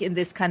think, in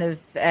this kind of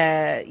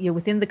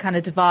within the kind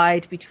of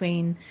divide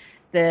between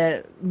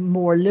the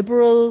more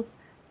liberal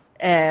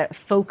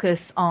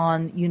focus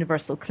on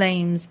universal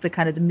claims, the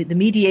kind of the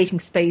mediating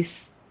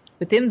space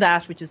within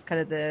that, which is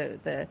kind of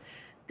a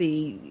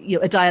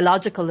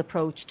dialogical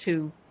approach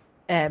to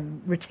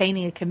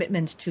retaining a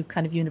commitment to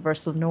kind of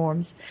universal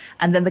norms,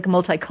 and then the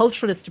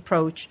multiculturalist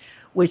approach,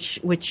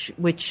 which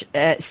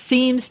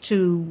seems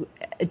to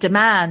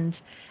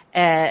demand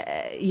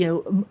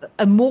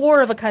a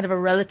more of a kind of a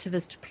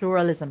relativist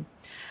pluralism.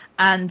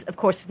 And of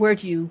course, where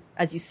do you,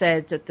 as you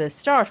said at the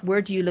start,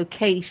 where do you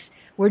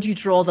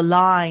draw the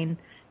line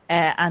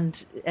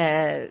and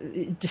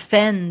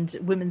defend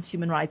women's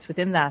human rights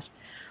within that.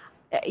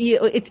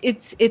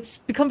 It's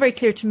become very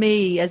clear to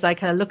me as I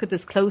kind of look at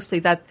this closely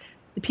that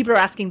people are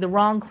asking the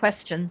wrong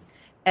question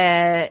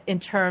in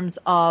terms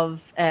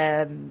of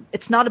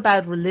it's not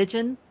about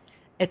religion,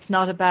 it's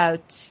not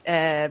about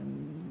the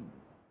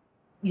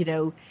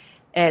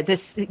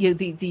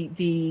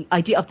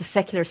idea of the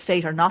secular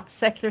state or not the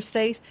secular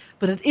state,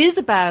 but it is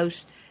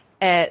about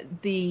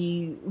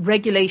the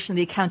regulation,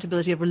 the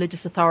accountability of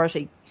religious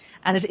authority,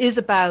 and it is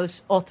about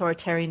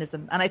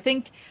authoritarianism. And I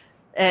think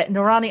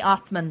Nourani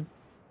Othman,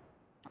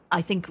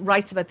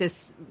 writes about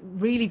this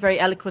really very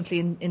eloquently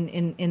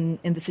in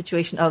the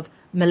situation of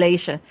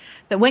Malaysia.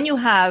 That when you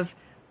have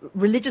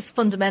religious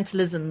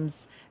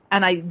fundamentalisms,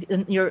 and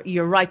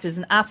you're right, there's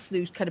an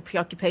absolute kind of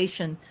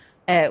preoccupation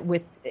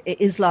with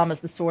Islam as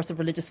the source of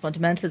religious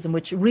fundamentalism,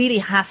 which really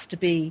has to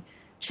be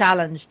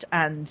challenged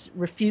and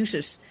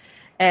refuted,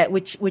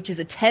 which is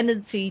a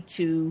tendency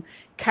to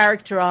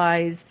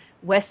characterize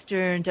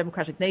Western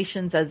democratic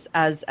nations as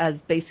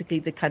basically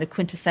the kind of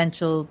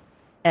quintessential,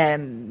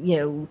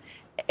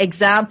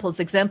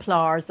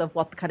 exemplars of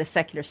what the kind of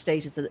secular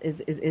state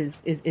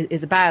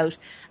is about,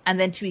 and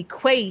then to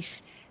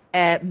equate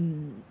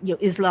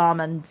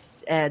Islam and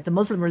the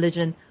Muslim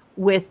religion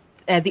with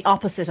the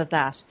opposite of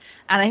that.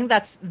 And I think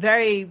that's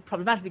very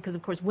problematic because,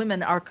 of course,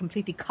 women are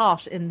completely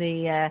caught in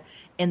the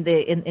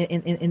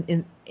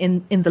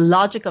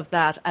logic of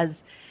that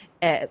as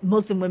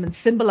Muslim women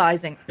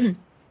symbolizing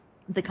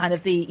the kind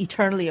of the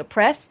eternally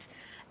oppressed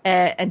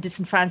and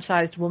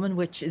disenfranchised woman,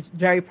 which is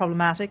very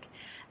problematic.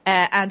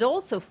 And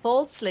also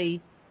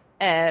falsely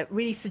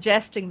really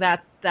suggesting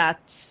that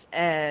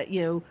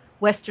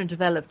Western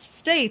developed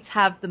states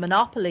have the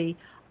monopoly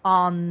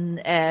on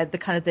the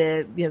kind of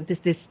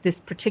this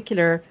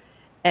particular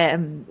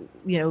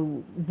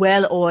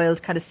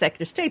well-oiled kind of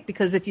secular state.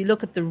 Because if you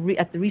look at the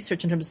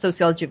research in terms of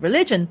sociology of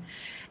religion,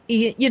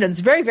 there's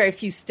very, very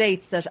few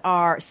states that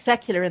are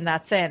secular in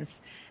that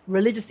sense.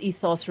 Religious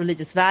ethos,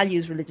 religious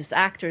values, religious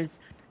actors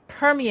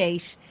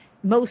permeate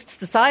most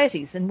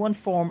societies in one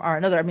form or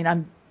another. I mean,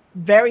 I'm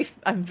very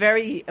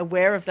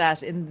aware of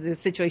that in the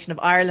situation of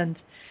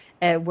Ireland,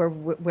 where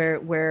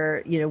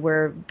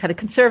kind of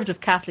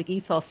conservative Catholic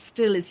ethos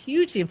still is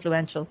hugely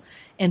influential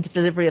in the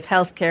delivery of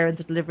healthcare and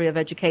the delivery of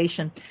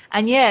education,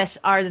 and yet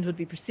Ireland would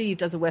be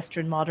perceived as a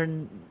Western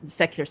modern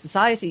secular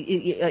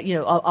society,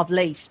 of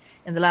late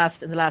in the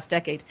last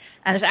decade,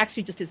 and it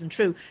actually just isn't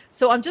true.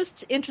 So I'm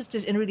just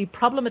interested in really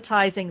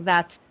problematizing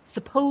that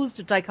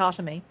supposed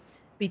dichotomy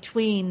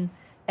between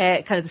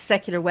kind of the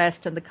secular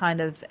West and the kind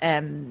of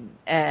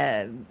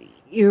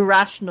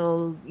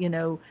irrational,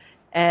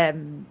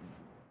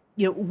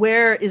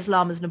 where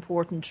Islam is an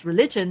important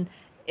religion.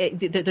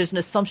 There's an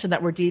assumption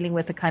that we're dealing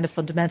with a kind of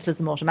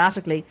fundamentalism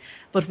automatically,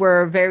 but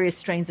where various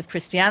strains of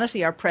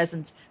Christianity are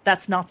present,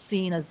 that's not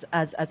seen as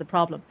a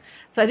problem.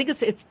 So I think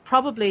it's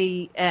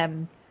probably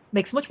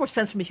makes much more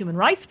sense from a human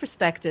rights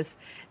perspective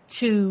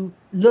to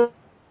look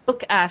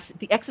at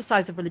the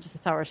exercise of religious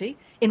authority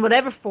in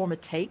whatever form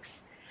it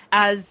takes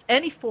as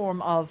any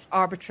form of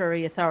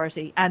arbitrary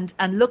authority, and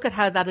look at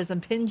how that is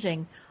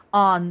impinging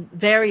on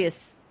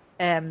various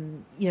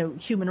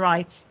human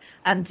rights,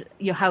 and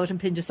how it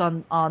impinges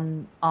on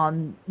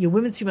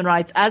women's human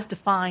rights as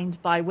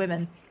defined by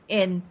women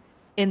in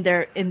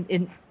their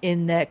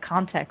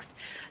context.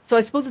 So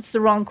I suppose it's the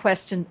wrong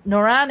question.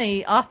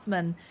 Nourani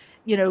Othman,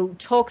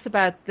 talks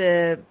about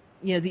the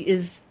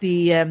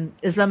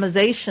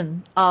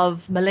Islamization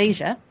of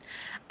Malaysia.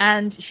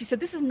 And she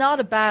said this was not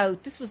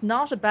about the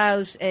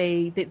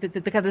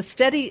kind of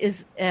steady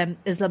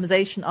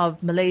Islamization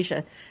of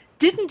Malaysia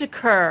didn't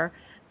occur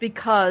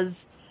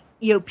because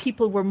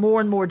people were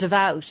more and more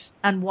devout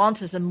and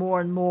wanted a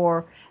more and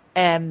more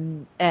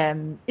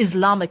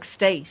Islamic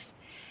state.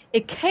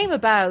 It came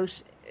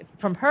about,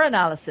 from her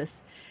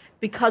analysis,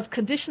 because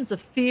conditions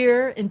of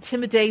fear,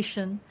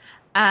 intimidation,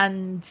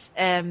 and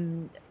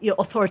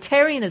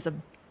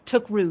authoritarianism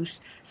took root,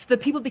 so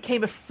that people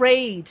became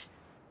afraid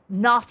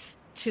not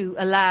to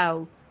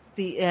allow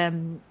the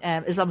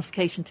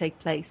Islamification take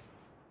place.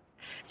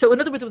 So in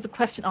other words, it was a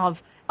question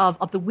of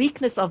the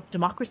weakness of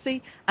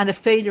democracy and a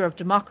failure of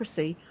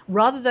democracy,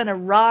 rather than a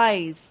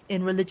rise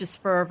in religious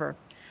fervor.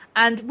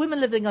 And women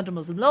living under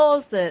Muslim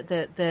laws,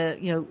 the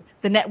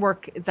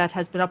network that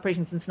has been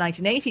operating since the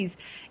 1980s,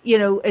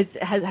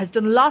 has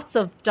done lots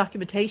of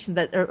documentation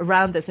that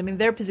around this. I mean,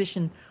 their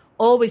position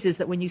always is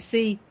that when you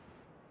see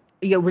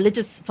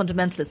religious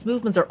fundamentalist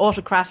movements or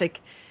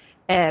autocratic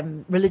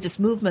religious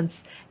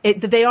movements,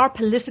 they are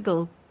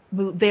political.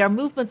 They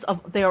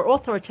are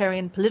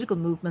authoritarian political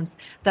movements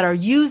that are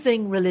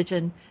using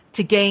religion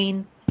to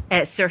gain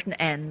certain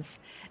ends.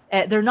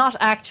 They're not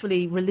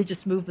actually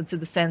religious movements in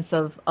the sense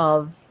of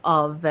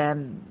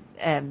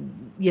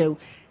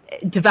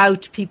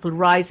devout people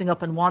rising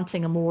up and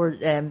wanting a more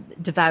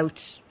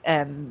devout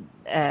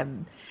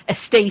a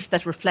state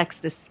that reflects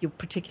this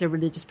particular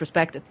religious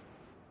perspective.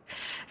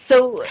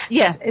 So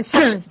yeah, it's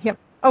yep.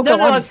 Oh,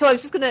 no. So I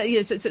was just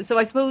going to. So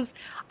I suppose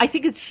I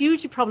think it's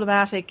hugely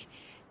problematic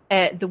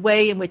the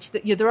way in which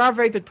there are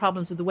very big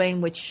problems with the way in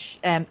which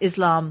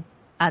Islam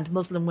and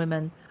Muslim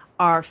women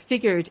are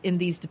figured in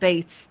these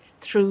debates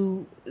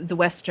through the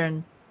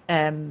Western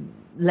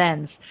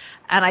lens.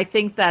 And I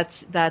think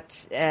that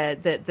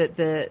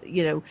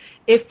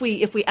if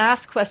we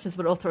ask questions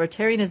about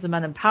authoritarianism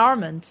and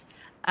empowerment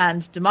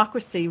and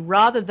democracy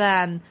rather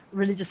than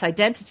religious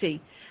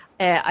identity,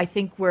 I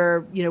think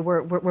we're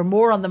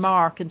more on the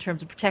mark in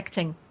terms of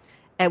protecting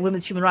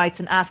women's human rights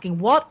and asking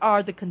what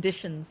are the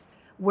conditions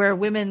where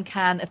women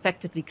can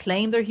effectively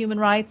claim their human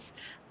rights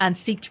and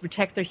seek to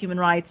protect their human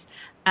rights,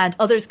 and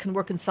others can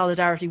work in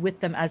solidarity with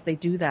them as they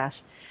do that.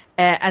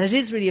 And it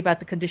is really about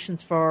the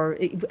conditions for,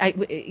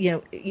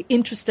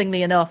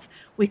 interestingly enough,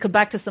 we come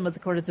back to some of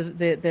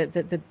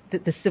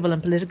the civil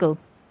and political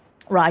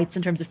rights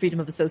in terms of freedom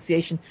of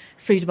association,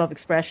 freedom of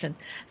expression,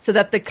 so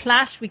that the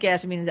clash we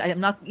get,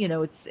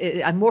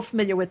 I'm more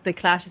familiar with the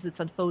clashes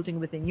that's unfolding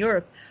within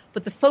Europe,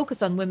 but the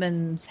focus on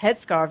women's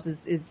headscarves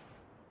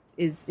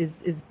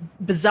is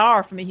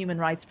bizarre from a human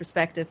rights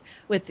perspective,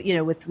 with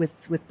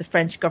the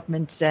French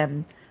government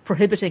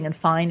prohibiting and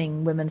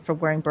fining women for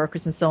wearing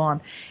burqas and so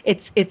on.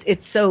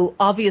 It's so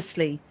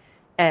obviously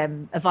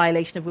a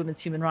violation of women's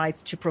human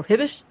rights to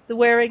prohibit the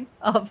wearing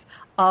of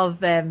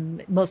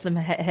Muslim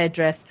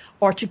headdress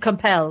or to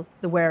compel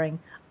the wearing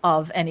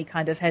of any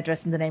kind of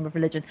headdress in the name of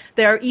religion.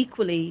 There are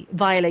equally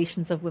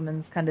violations of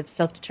women's kind of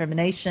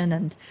self-determination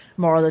and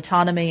moral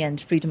autonomy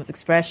and freedom of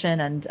expression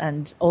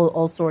and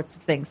all sorts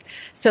of things.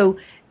 So,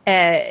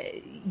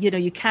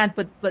 you can't,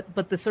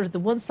 but the sort of the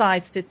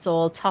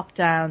one-size-fits-all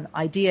top-down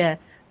idea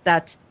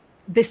that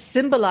this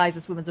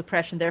symbolizes women's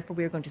oppression, therefore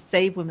we are going to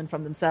save women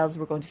from themselves,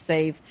 we're going to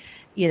save,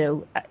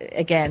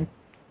 again,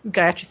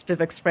 Gayatri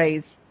Spivak's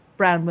phrase,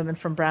 brown women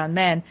from brown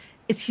men,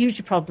 is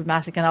hugely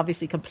problematic and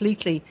obviously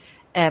completely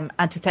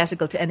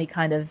antithetical to any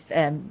kind of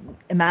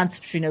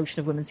emancipatory notion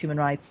of women's human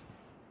rights.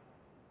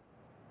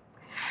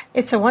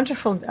 It's a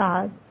wonderful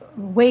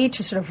way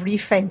to sort of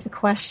reframe the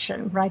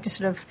question, right? To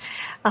sort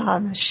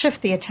of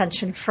shift the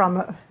attention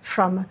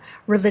from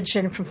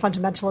religion, from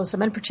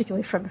fundamentalism, and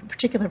particularly from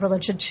particular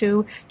religion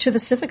to the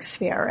civic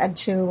sphere and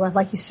to,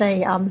 like you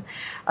say,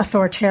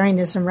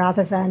 authoritarianism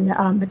rather than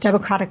the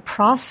democratic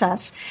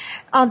process.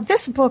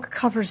 This book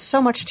covers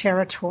so much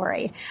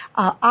territory.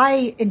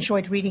 I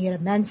enjoyed reading it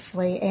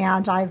immensely,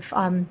 and I've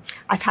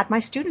had my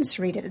students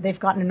read it. They've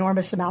gotten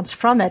enormous amounts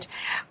from it.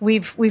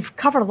 We've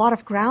covered a lot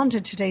of ground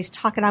in today's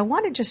talk, and I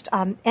want to just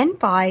end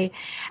by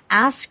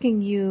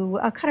asking you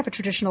a kind of a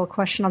traditional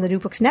question on the New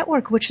Books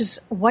Network, which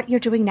is what you're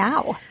doing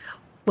now.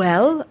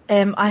 Well,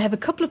 I have a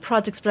couple of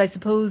projects, but I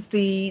suppose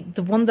the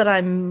one that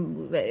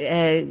I'm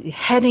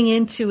heading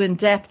into in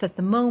depth at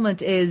the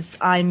moment is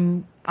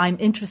I'm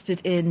interested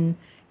in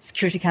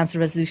Security Council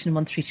Resolution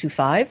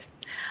 1325.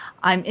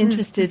 I'm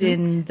interested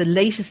in the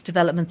latest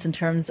developments in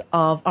terms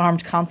of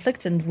armed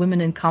conflict and women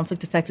in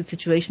conflict-affected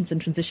situations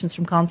and transitions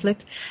from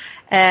conflict,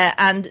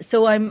 and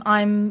so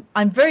I'm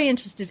very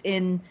interested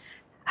in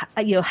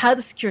how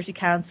the Security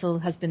Council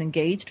has been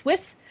engaged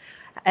with,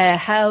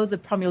 how the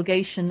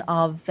promulgation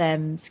of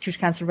Security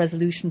Council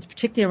resolutions,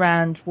 particularly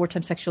around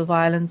wartime sexual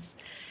violence,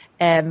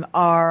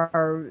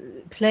 are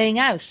playing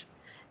out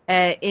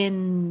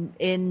in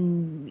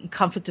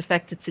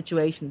conflict-affected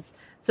situations.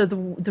 So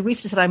the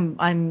research that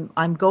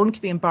I'm going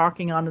to be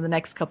embarking on in the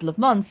next couple of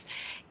months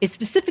is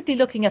specifically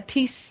looking at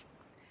peace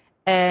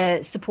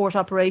support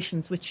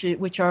operations,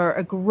 which are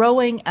a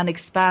growing and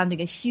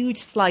expanding, a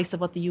huge slice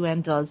of what the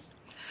UN does.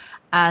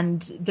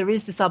 And there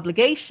is this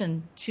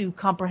obligation to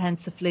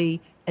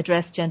comprehensively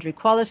address gender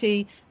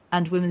equality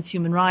and women's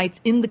human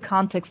rights in the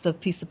context of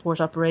peace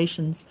support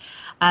operations.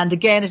 And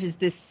again, it is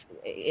this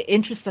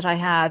interest that I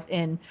have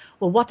in,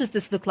 well, what does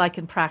this look like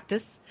in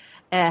practice?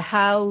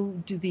 How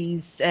do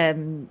these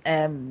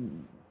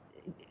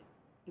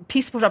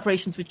peace support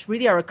operations, which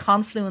really are a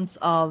confluence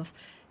of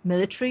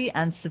military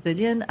and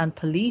civilian and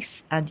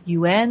police and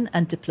UN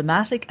and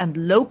diplomatic and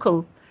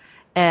local,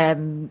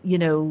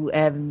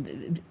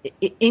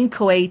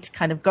 inchoate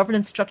kind of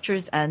governance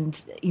structures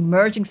and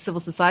emerging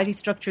civil society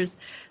structures.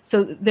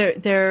 So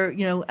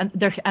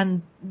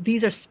and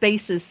these are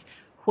spaces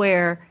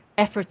where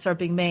efforts are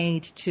being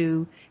made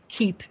to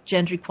keep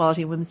gender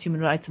equality and women's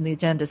human rights on the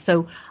agenda.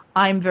 So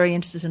I'm very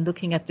interested in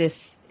looking at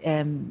this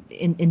in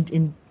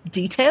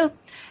detail,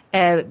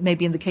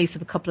 maybe in the case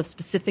of a couple of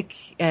specific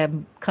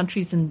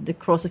countries and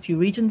across a few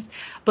regions,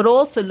 but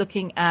also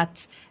looking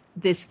at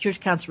the Security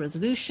Council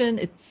resolution,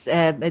 it's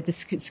the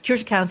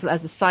Security Council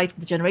as a site for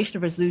the generation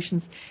of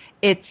resolutions,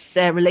 its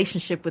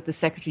relationship with the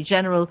Secretary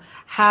General,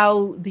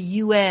 how the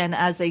UN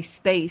as a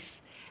space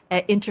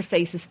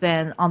interfaces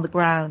then on the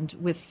ground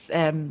with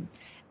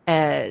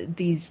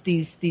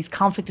these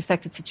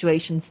conflict-affected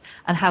situations,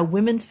 and how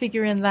women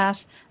figure in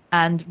that,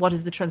 and what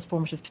is the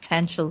transformative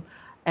potential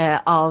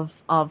of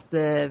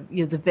the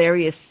the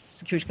various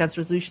Security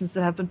Council resolutions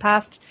that have been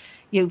passed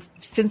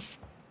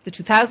since the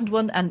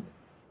 2001, and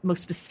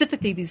most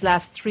specifically these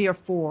last 3 or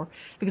 4,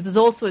 because there's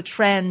also a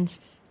trend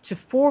to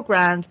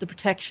foreground the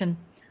protection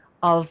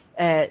of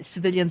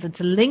civilians and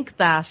to link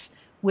that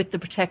with the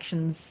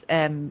protections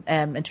in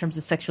terms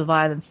of sexual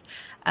violence.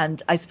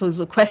 And I suppose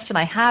the question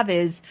I have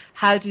is,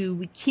 how do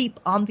we keep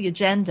on the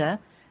agenda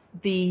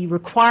the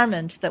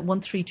requirement that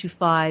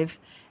 1325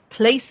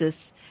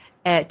 places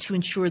to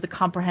ensure the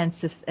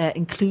comprehensive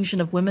inclusion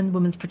of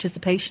women's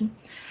participation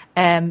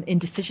in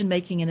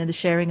decision-making and in the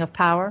sharing of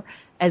power,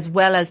 as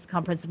well as the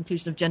comprehensive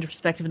inclusion of gender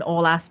perspective in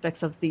all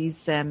aspects of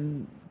these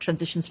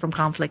transitions from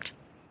conflict.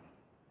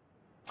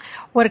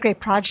 What a great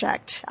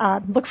project.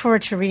 Look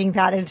forward to reading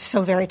that. It's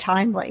so very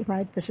timely,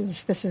 right? This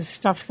is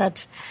stuff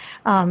that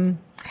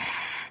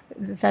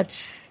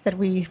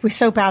we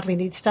so badly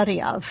need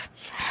study of.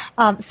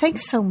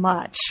 Thanks so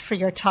much for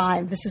your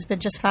time. This has been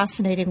just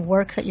fascinating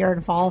work that you're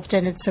involved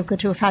in. It's so good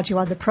to have had you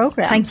on the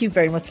program. Thank you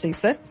very much,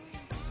 Lisa.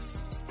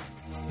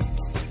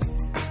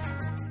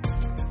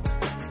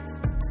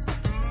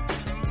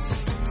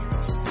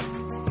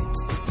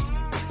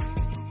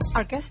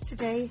 Our guest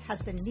today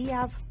has been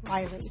Niamh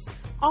Riley,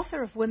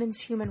 author of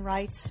Women's Human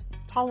Rights,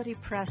 Polity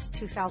Press,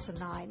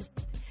 2009.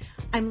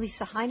 I'm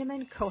Lisa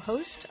Heineman,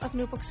 co-host of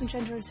New Books in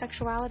Gender and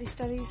Sexuality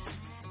Studies.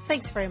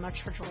 Thanks very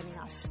much for joining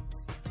us.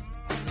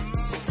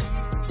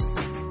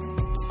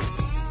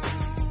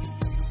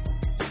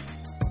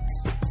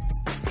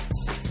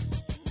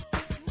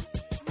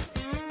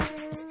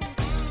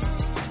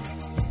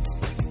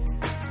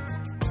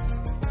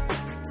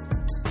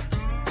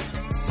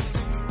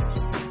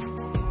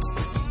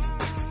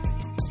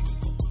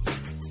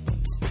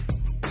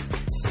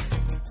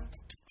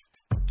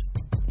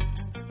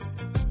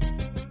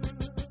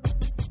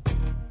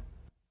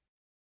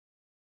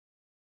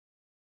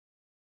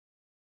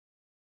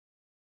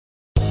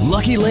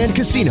 Lucky Land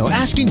Casino,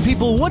 asking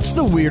people, what's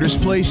the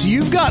weirdest place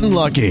you've gotten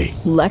lucky?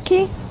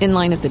 Lucky? In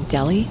line at the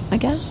deli, I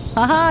guess?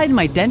 Aha, in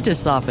my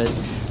dentist's office.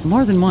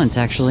 More than once,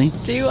 actually.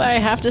 Do I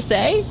have to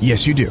say?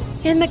 Yes, you do.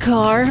 In the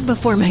car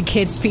before my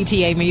kids'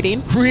 PTA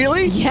meeting.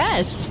 Really?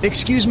 Yes.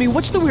 Excuse me,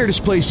 what's the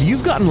weirdest place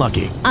you've gotten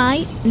lucky?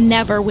 I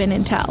never win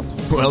and tell.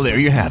 Well, there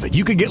you have it.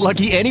 You can get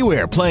lucky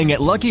anywhere, playing at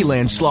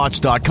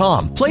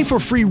LuckyLandSlots.com. Play for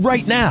free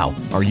right now.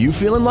 Are you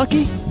feeling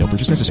lucky? No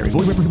purchase necessary.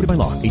 Void where prohibited by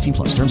law.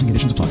 18+. Terms and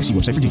conditions apply. See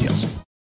website for details.